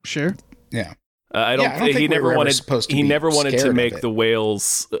 Sure. Yeah. I don't think he never wanted to make the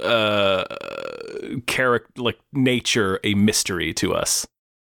whale's character, like, nature, a mystery to us.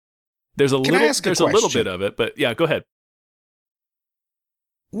 There's a little bit of it, but yeah, go ahead.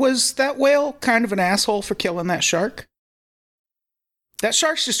 Was that whale kind of an asshole for killing that shark? That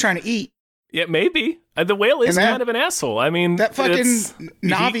shark's just trying to eat. Yeah, maybe. The whale is kind of an asshole. I mean, that fucking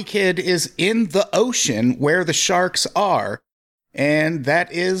Na'vi kid is in the ocean where the sharks are. And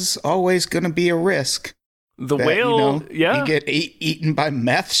that is always going to be a risk. The whale, you get eaten by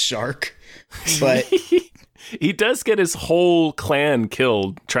meth shark, but he does get his whole clan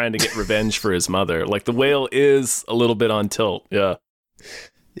killed trying to get revenge for his mother. Like, the whale is a little bit on tilt. Yeah.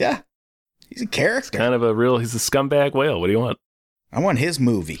 Yeah. He's a character. He's a scumbag whale. What do you want? I want his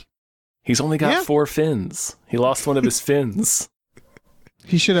movie. He's only got 4 fins. He lost one of his fins.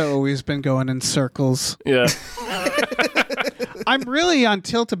 He should have always been going in circles. Yeah. I'm really on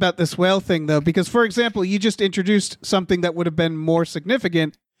tilt about this whale thing, though, because, for example, you just introduced something that would have been more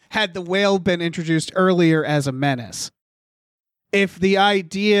significant had the whale been introduced earlier as a menace. If the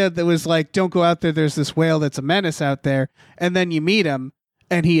idea that was like, don't go out there, there's this whale that's a menace out there, and then you meet him,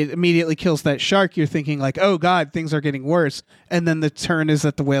 and he immediately kills that shark, you're thinking like, oh, God, things are getting worse, and then the turn is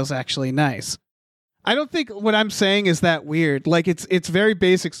that the whale's actually nice. I don't think what I'm saying is that weird. Like, it's very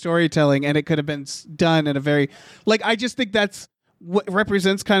basic storytelling, and it could have been done in a very... Like, I just think that's what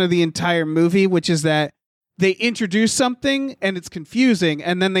represents kind of the entire movie, which is that they introduce something, and it's confusing,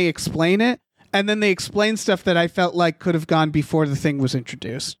 and then they explain it, and then they explain stuff that I felt like could have gone before the thing was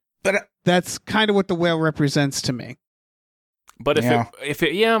introduced. But that's kind of what the whale represents to me. But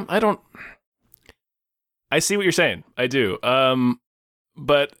I don't... I see what you're saying. I do.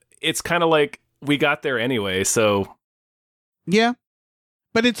 But it's kind of like, we got there anyway, so... Yeah.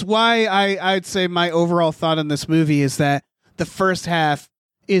 But it's why I'd say my overall thought on this movie is that the first half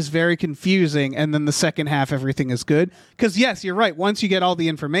is very confusing, and then the second half, everything is good. Because, yes, you're right. Once you get all the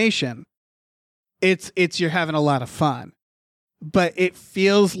information, it's you're having a lot of fun. But it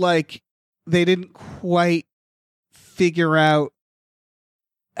feels like they didn't quite figure out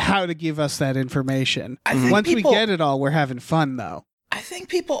how to give us that information. Once we get it all, we're having fun, though. I think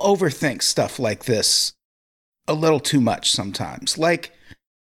people overthink stuff like this a little too much sometimes. Like,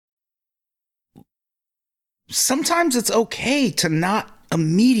 sometimes it's okay to not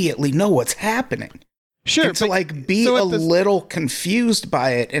immediately know what's happening. Sure. And to be a little confused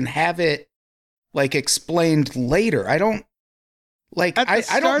by it and have it explained later. I don't mind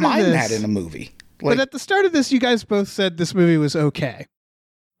that in a movie. But at the start of this, you guys both said this movie was okay,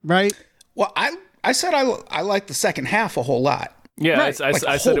 right? Well, I said I liked the second half a whole lot. Yeah, right.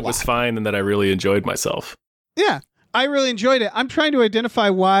 I said it was fine and that I really enjoyed myself. Yeah, I really enjoyed it. I'm trying to identify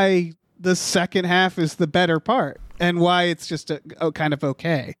why the second half is the better part and why it's just a kind of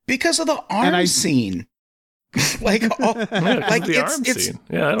okay. Because of the arm scene. It's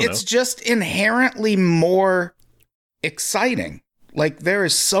just inherently more exciting. Like, there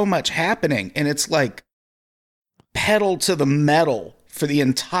is so much happening, and it's like pedal to the metal for the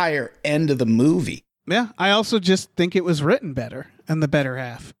entire end of the movie. Yeah, I also just think it was written better in the better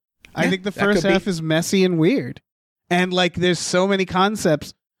half. I think the first half is messy and weird. And like, there's so many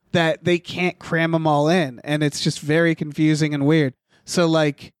concepts that they can't cram them all in. And it's just very confusing and weird. So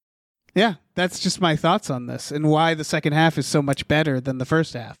like, yeah, that's just my thoughts on this and why the second half is so much better than the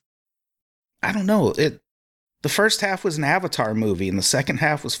first half. I don't know. The first half was an Avatar movie, and the second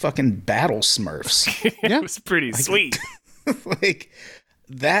half was fucking Battle Smurfs. It was pretty sweet.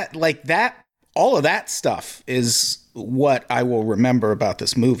 that, all of that stuff is what I will remember about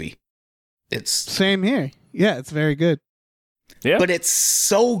this movie. It's Same here. Yeah, it's very good. Yeah. But it's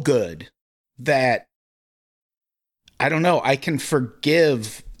so good that I don't know, I can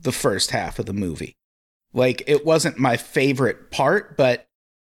forgive the first half of the movie. Like, it wasn't my favorite part, but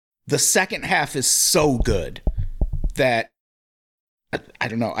the second half is so good that I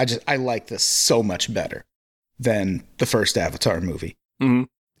don't know. I like this so much better than the first Avatar movie. Mm-hmm.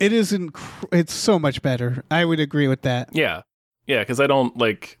 It is it's so much better. I would agree with that. Yeah. Yeah, because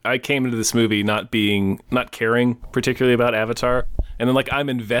I came into this movie not caring particularly about Avatar, and then like I'm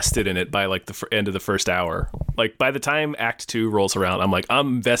invested in it by like the end of the first hour. Like by the time Act 2 rolls around, I'm like, I'm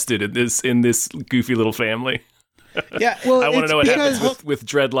invested in this goofy little family. Yeah, well, I want to know what because happens with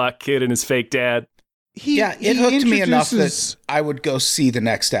Dreadlock Kid and his fake dad. It hooked me enough that I would go see the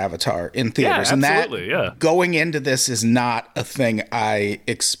next Avatar in theaters. Yeah, And absolutely, that going into this is not a thing I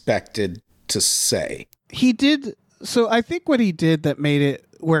expected to say. He did. So I think what he did that made it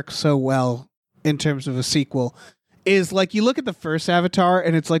work so well in terms of a sequel is like you look at the first Avatar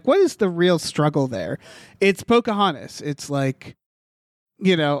and it's like, what is the real struggle there? It's Pocahontas. It's like,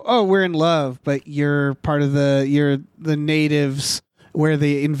 oh, we're in love, but you're part of you're the natives. We're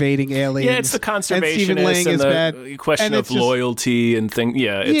the invading aliens. Yeah, it's the conservationists and Stephen Lang and is the bad. question of loyalty and thing.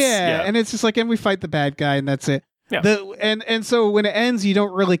 Yeah, and it's just like, and we fight the bad guy, and that's it. Yeah. And so when it ends, you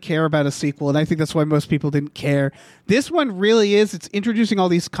don't really care about a sequel, and I think that's why most people didn't care. This one really is. It's introducing all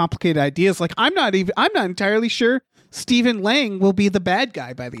these complicated ideas. Like I'm not entirely sure Stephen Lang will be the bad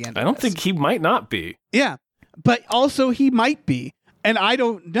guy by the end. I don't think he might not be. Yeah, but also he might be, and I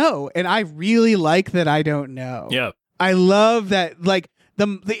don't know. And I really like that I don't know. Yeah. I love that, like,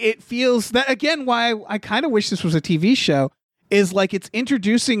 it feels that, again, why I kind of wish this was a TV show, is like it's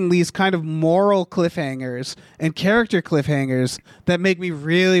introducing these kind of moral cliffhangers and character cliffhangers that make me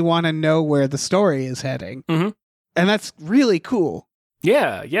really want to know where the story is heading. Mm-hmm. And that's really cool.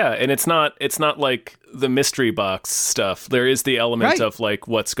 Yeah, and it's not like the mystery box stuff. There is the element of like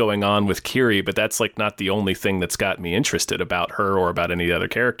what's going on with Kiri, but that's like not the only thing that's got me interested about her or about any other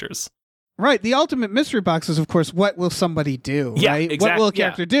characters. Right. The ultimate mystery box is, of course, what will somebody do? Yeah, right? exactly. What will a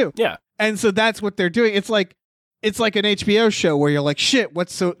character do? Yeah. And so that's what they're doing. It's like an HBO show where you're like, shit,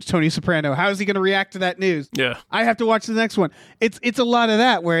 what's Tony Soprano? How is he going to react to that news? Yeah. I have to watch the next one. It's a lot of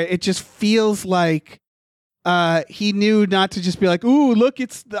that where it just feels like he knew not to just be like, ooh, look,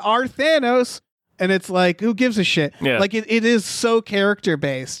 it's our Thanos. And it's like, who gives a shit? Yeah. Like it is so character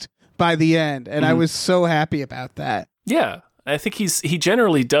based by the end. And I was so happy about that. Yeah. I think he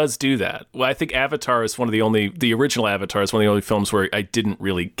generally does do that. Well, I think Avatar is the original Avatar is one of the only films where I didn't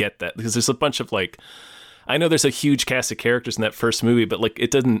really get that, because there's a bunch of like, I know there's a huge cast of characters in that first movie, but like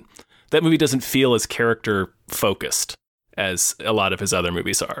that movie doesn't feel as character focused as a lot of his other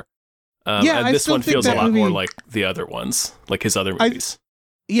movies are. And this one feels a lot more like the other ones, like his other movies.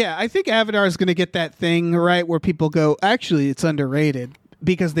 I think Avatar is going to get that thing right where people go, actually, it's underrated.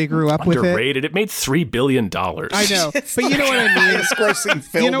 Because they grew up with it. Underrated. It made $3 billion. I know, but you know what I mean. Grossing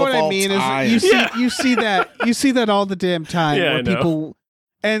film you know what I mean is you see that all the damn time. Yeah, where people,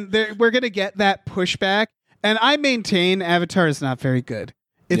 and we're gonna get that pushback. And I maintain Avatar is not very good.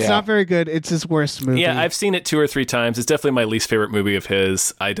 It's not very good. It's his worst movie. Yeah, I've seen it 2 or 3 times. It's definitely my least favorite movie of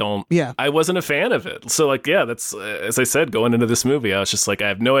his. I wasn't a fan of it. So like, yeah, that's, as I said, going into this movie, I was just like, I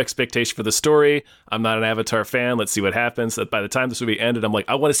have no expectation for the story. I'm not an Avatar fan. Let's see what happens. By the time this movie ended, I'm like,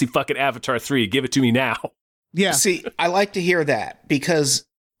 I want to see fucking Avatar 3. Give it to me now. Yeah. See, I like to hear that, because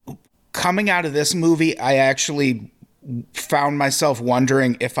coming out of this movie, I actually found myself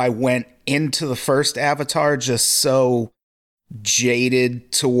wondering if I went into the first Avatar just so jaded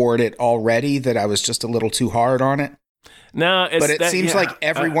toward it already that I was just a little too hard on it. No, but it seems like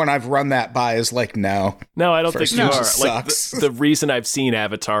everyone I've run that by is like, no, I don't think you are. Like sucks. the reason I've seen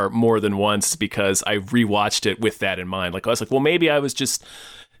Avatar more than once is because I rewatched it with that in mind. Like I was like, well, maybe I was just.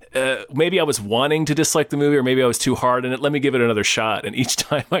 Maybe I was wanting to dislike the movie, or maybe I was too hard in it. Let me give it another shot. And each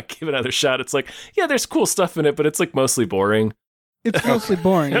time I give it another shot, it's like, yeah, there's cool stuff in it, but it's like mostly boring. It's mostly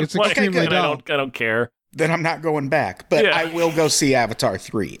boring. It's extremely dull. I don't care. Then I'm not going back, but I will go see Avatar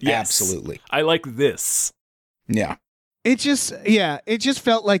 3. Yes. Absolutely. I like this. Yeah. It just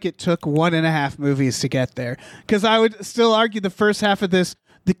felt like it took 1.5 movies to get there. Because I would still argue the first half of this,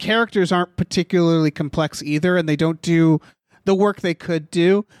 the characters aren't particularly complex either, and they don't do the work they could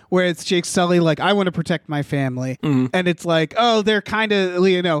do, where it's Jake Sully like, I want to protect my family. Mm-hmm. And it's like, oh, they're kind of,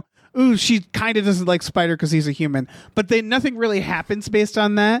 ooh, she kind of doesn't like Spider because he's a human. But nothing really happens based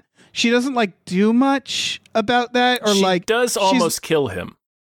on that. She doesn't do much about that, or she does almost kill him.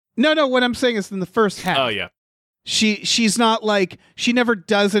 No, what I'm saying is in the first half. Oh, yeah. She's not she never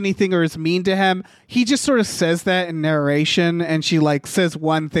does anything or is mean to him. He just sort of says that in narration, and she says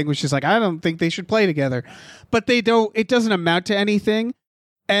one thing which is I don't think they should play together. But it doesn't amount to anything.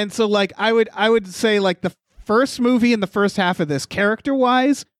 And so I would say the first movie and the first half of this,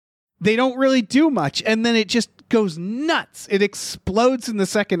 character-wise, they don't really do much, and then it just goes nuts. It explodes in the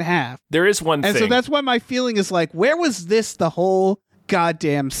second half. There is one thing. And so that's why my feeling is where was this the whole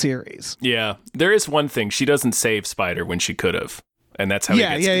goddamn series? Yeah, there is one thing. She doesn't save Spider when she could have, and that's how he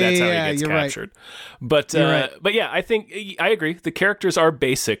gets captured. Right. But yeah, I think I agree. The characters are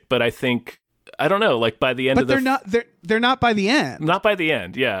basic, but I think I don't know. By the end of the, they're not by the end. Not by the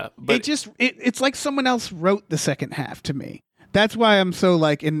end. Yeah, but it's like someone else wrote the second half to me. That's why I'm so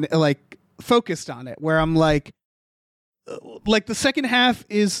focused on it. Where I'm the second half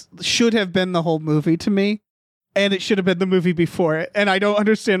should have been the whole movie to me. And it should have been the movie before it. And I don't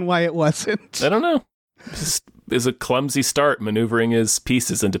understand why it wasn't. I don't know. This is a clumsy start, maneuvering his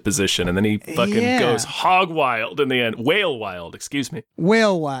pieces into position. And then he fucking goes hog wild in the end. Whale wild, excuse me.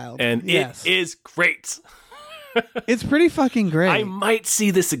 Whale wild. And it is great. It's pretty fucking great. I might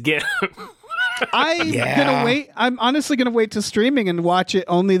see this again. Gonna wait. I'm honestly going to wait to streaming and watch it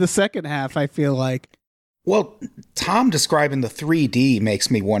only the second half, I feel like. Well, Tom describing the 3D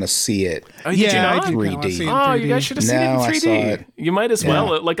makes me want to see it. Oh, did you not? 3D. Oh, you guys should have seen it in 3D. I saw it. You might as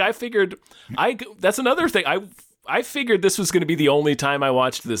well. I figured, that's another thing. I figured this was going to be the only time I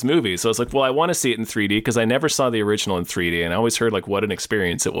watched this movie. So I was like, well, I want to see it in 3D because I never saw the original in 3D, and I always heard what an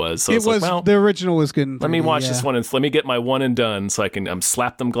experience it was. So the original was good in 3D, let me watch this one and let me get my one and done so I can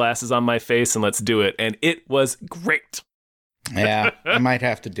slap them glasses on my face and let's do it. And it was great. Yeah, I might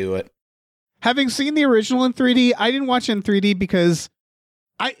have to do it. Having seen the original in 3D, I didn't watch it in 3D because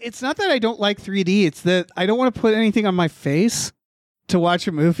it's not that I don't like 3D. It's that I don't want to put anything on my face to watch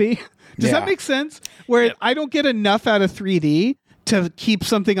a movie. Does that make sense? Where I don't get enough out of 3D to keep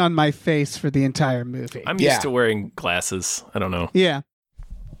something on my face for the entire movie. I'm used to wearing glasses. I don't know. Yeah.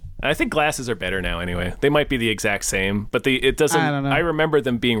 I think glasses are better now anyway. They might be the exact same, but it doesn't. I don't know. I remember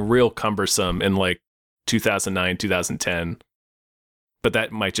them being real cumbersome in 2009, 2010. But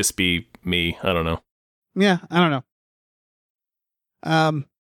that might just be me. I don't know. Yeah, I don't know.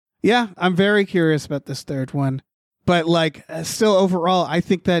 Yeah, I'm very curious about this third one. But still overall, I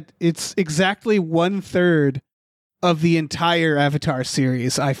think that it's exactly 1/3 of the entire Avatar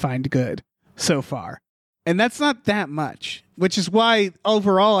series I find good so far. And that's not that much, which is why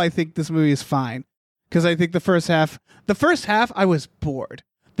overall I think this movie is fine. Because I think the first half I was bored.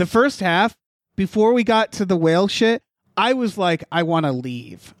 The first half, before we got to the whale shit, I was like, I want to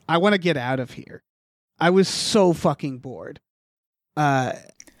leave. I want to get out of here. I was so fucking bored. And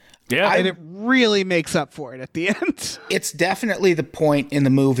it really makes up for it at the end. It's definitely the point in the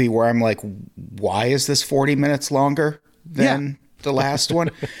movie where I'm like, why is this 40 minutes longer than the last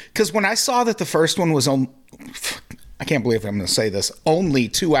one? Because when I saw that the first one was I can't believe I'm going to say this, only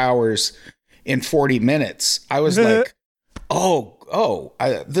 2 hours and 40 minutes, I was like,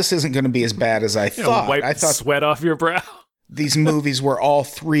 this isn't going to be as bad as I thought. I thought sweat off your brow. These movies were all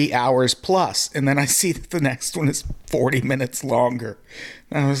 3 hours plus, and then I see that the next one is 40 minutes longer.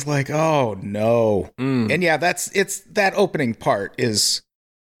 And I was like, oh no. And yeah, it's that opening part is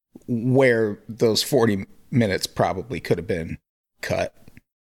where those 40 minutes probably could have been cut.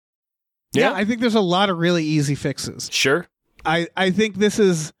 Yeah, I think there's a lot of really easy fixes. Sure. I think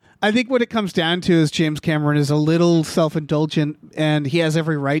what it comes down to is James Cameron is a little self-indulgent, and he has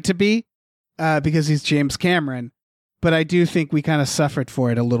every right to be because he's James Cameron. But I do think we kind of suffered for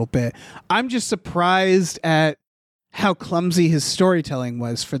it a little bit. I'm just surprised at how clumsy his storytelling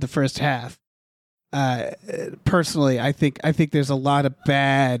was for the first half. Personally, I think there's a lot of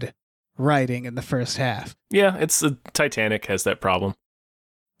bad writing in the first half. Yeah, it's Titanic has that problem.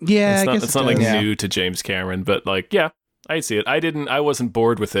 Yeah, it's not new to James Cameron, but I see it. I wasn't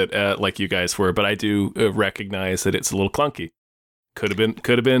bored with it like you guys were, but I do recognize that it's a little clunky. Could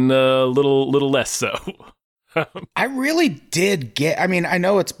have been a little less so. I really did I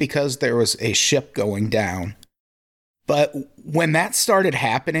know it's because there was a ship going down, but when that started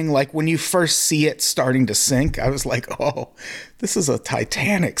happening, like when you first see it starting to sink, I was like, oh, this is a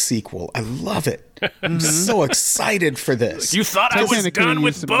Titanic sequel. I love it. I'm so excited for this. You thought I was Titanic could've done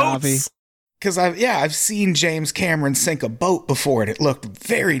with used some Navi. boats? Because I've seen James Cameron sink a boat before, and it looked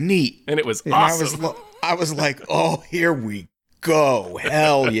very neat. And it was And awesome. I was like, oh, here we go.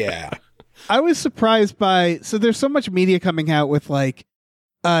 Hell yeah. I was surprised by, so there's so much media coming out with like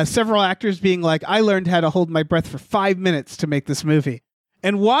several actors being like, I learned how to hold my breath for 5 minutes to make this movie.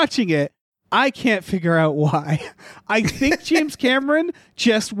 And watching it, I can't figure out why. I think James Cameron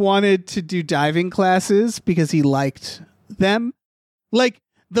just wanted to do diving classes because he liked them. Like,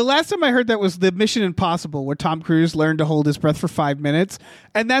 the last time I heard that was the Mission Impossible, where Tom Cruise learned to hold his breath for 5 minutes.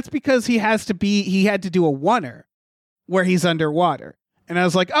 And that's because he had to do a oneer where he's underwater. And I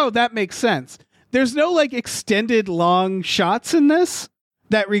was like, oh, that makes sense. There's no like extended long shots in this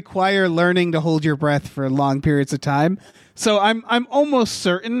that require learning to hold your breath for long periods of time. So I'm almost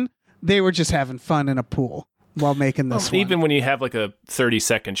certain they were just having fun in a pool while making this one. Even when you have like a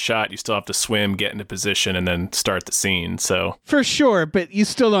 30-second shot, you still have to swim, get into position, and then start the scene. So For sure, but you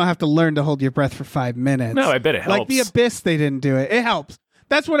still don't have to learn to hold your breath for 5 minutes. no, I bet it helps. Like The Abyss, they didn't do it. It helps.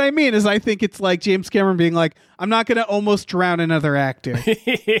 That's what I mean, is I think it's like James Cameron being like, I'm not going to almost drown another actor.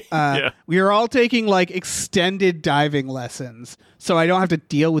 Yeah. We are all taking like extended diving lessons, so I don't have to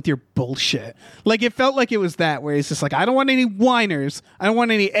deal with your bullshit. Like, it felt like it was that, where he's just like, I don't want any whiners. I don't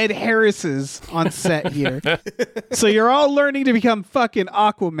want any Ed Harrises on set here. So you're all learning to become fucking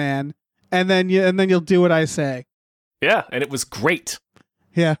Aquaman, and then you'll do what I say. Yeah, and it was great.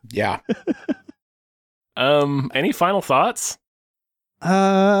 Yeah. Yeah. Any final thoughts? I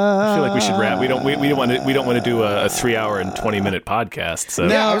I feel like we should wrap. We don't want to do a 3 hour and 20-minute podcast. So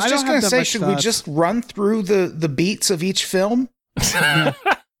No, Yeah, I was I just don't have going to that say, much should we thoughts. just run through the beats of each film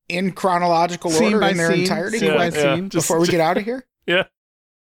in chronological Scene order by in their scene, entirety scene by Yeah, scene. before we get out of here? Yeah.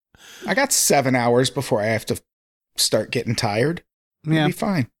 I got 7 hours before I have to start getting tired. It'll Yeah. be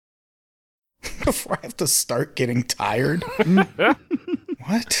fine. Before I have to start getting tired?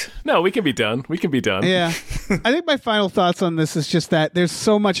 What? No, we can be done. We can be done. Yeah. I think my final thoughts on this is just that there's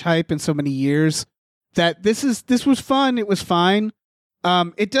so much hype and so many years that this was fun. It was fine.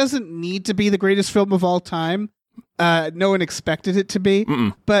 It doesn't need to be the greatest film of all time. No one expected it to be.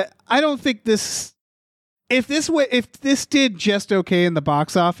 Mm-mm. But I don't think this if this did just okay in the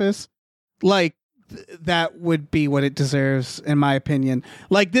box office, like that would be what it deserves, in my opinion.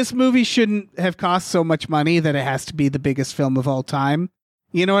 Like, this movie shouldn't have cost so much money that it has to be the biggest film of all time.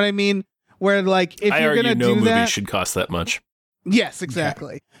 You know what I mean? Where, like, if I you're argue gonna no do movie that, should cost that much. yes,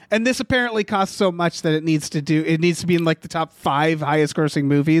 exactly. And this apparently costs so much that it needs to be in like the top 5 highest grossing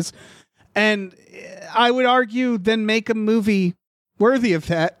movies. And I would argue then make a movie worthy of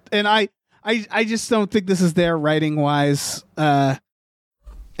that. And I just don't think this is there writing wise. I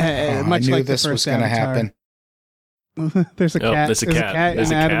Much knew like this the was first going to Avatar. happen. There's a Oh, cat. there's a There's cat.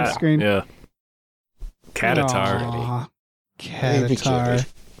 in Adam's cat. screen. Yeah. Catatar. Aw, Baby Catatar. kitty.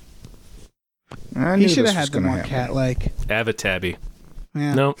 I knew He should this have was had them gonna more happen. Avatabby. cat-like.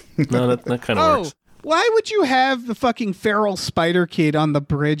 Yeah. No, that kind of Oh, works. why would you have the fucking feral spider kid on the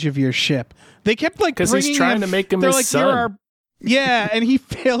bridge of your ship? They kept like 'Cause he's bringing trying to make him they're his like, son. "You're our-" Yeah, and he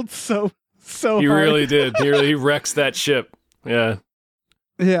failed so He hard. really did. He wrecks that ship. Yeah.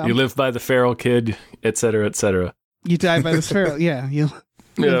 Yeah, You live by the feral kid, et cetera, et cetera. you die by the feral. Yeah, you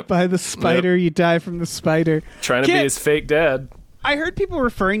live Yep. by the spider. You die from the spider. Trying to be Kid. his fake dad. I heard people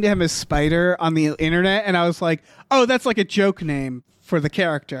referring to him as Spider on the internet, and I was like, "Oh, that's like a joke name for the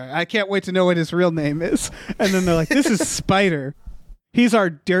character. I can't wait to know what his real name is." And then they're like, "This is Spider. He's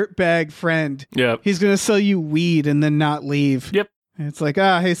our dirtbag friend. Yep. He's gonna sell you weed and then not leave." Yep. And it's like,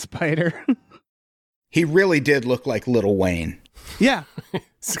 hey, Spider. He really did look like Lil Wayne, Yeah.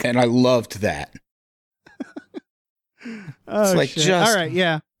 and I loved that. Oh, like, shit. just- All right.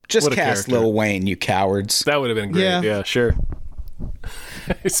 Yeah. Just What a cast character. Lil Wayne, you cowards. That would have been great. Yeah. Yeah, sure.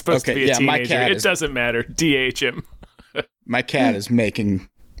 He's supposed to Okay, be a yeah, my teenager. cat It is- doesn't matter. DH him. My cat is making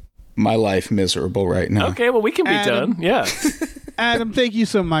my life miserable right now. Okay, well, we can be Adam. done. Yeah. Adam, thank you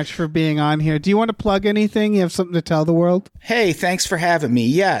so much for being on here. Do you want to plug anything? You have something to tell the world? Hey, thanks for having me.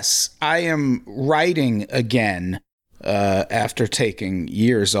 Yes, I am writing again after taking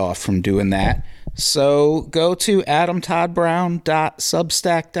years off from doing that. So go to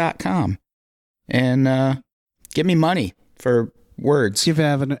adamtoddbrown.substack.com and give me money for words. Give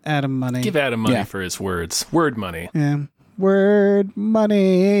Adam money. Give Adam money Yeah. for his words. Word money. Yeah. Word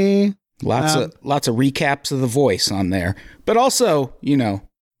money. Lots of recaps of The Voice on there, but also, more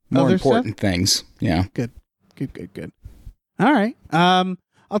Other important things. Yeah. Good. All right.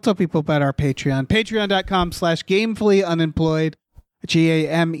 I'll tell people about our Patreon. Patreon.com/gamefullyunemployed.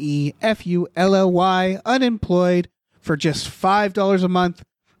 GAMEFULLY unemployed. For just $5 a month,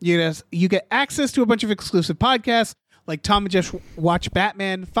 you get access to a bunch of exclusive podcasts like Tom and Jeff Watch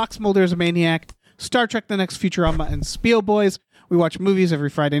Batman, Fox Mulder is a Maniac, Star Trek The Next Futurama, and Spiel Boys. We watch movies every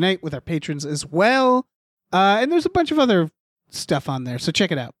Friday night with our patrons as well. And there's a bunch of other stuff on there, so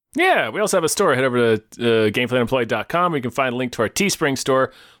check it out. Yeah, we also have a store. Head over to gamefullyunemployed.com where you can find a link to our Teespring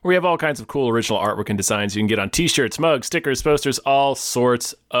store where we have all kinds of cool original artwork and designs you can get on t-shirts, mugs, stickers, posters, all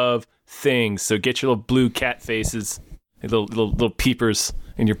sorts of things. So get your little blue cat faces, little peepers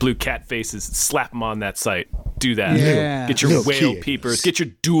in your blue cat faces, slap them on that site. Do that. Yeah. Get your Little whale kids. peepers. Get your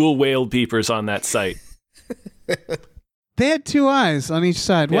dual whale peepers on that site. They had 2 eyes on each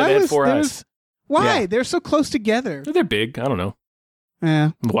side. Yeah, they had 4 eyes. Why? Yeah. They're so close together. They're big. I don't know.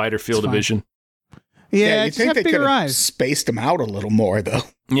 Yeah. Wider field of fine. vision. Yeah, you just think have they could bigger have eyes. spaced them out a little more, though.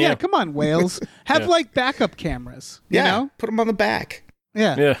 Yeah, come on, whales. Have Yeah. like backup cameras. You know? Put them on the back.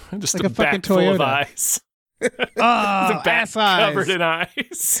 Yeah. Yeah, just Like a a fucking back full of Toyota. eyes. Oh, The back ass eyes. covered in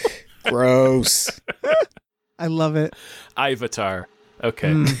eyes. Gross. I love it. Avatar.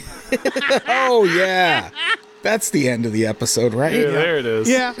 Okay. Mm. Oh, yeah. That's the end of the episode, right? Yeah, there it is.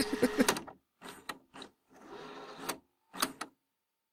 Yeah.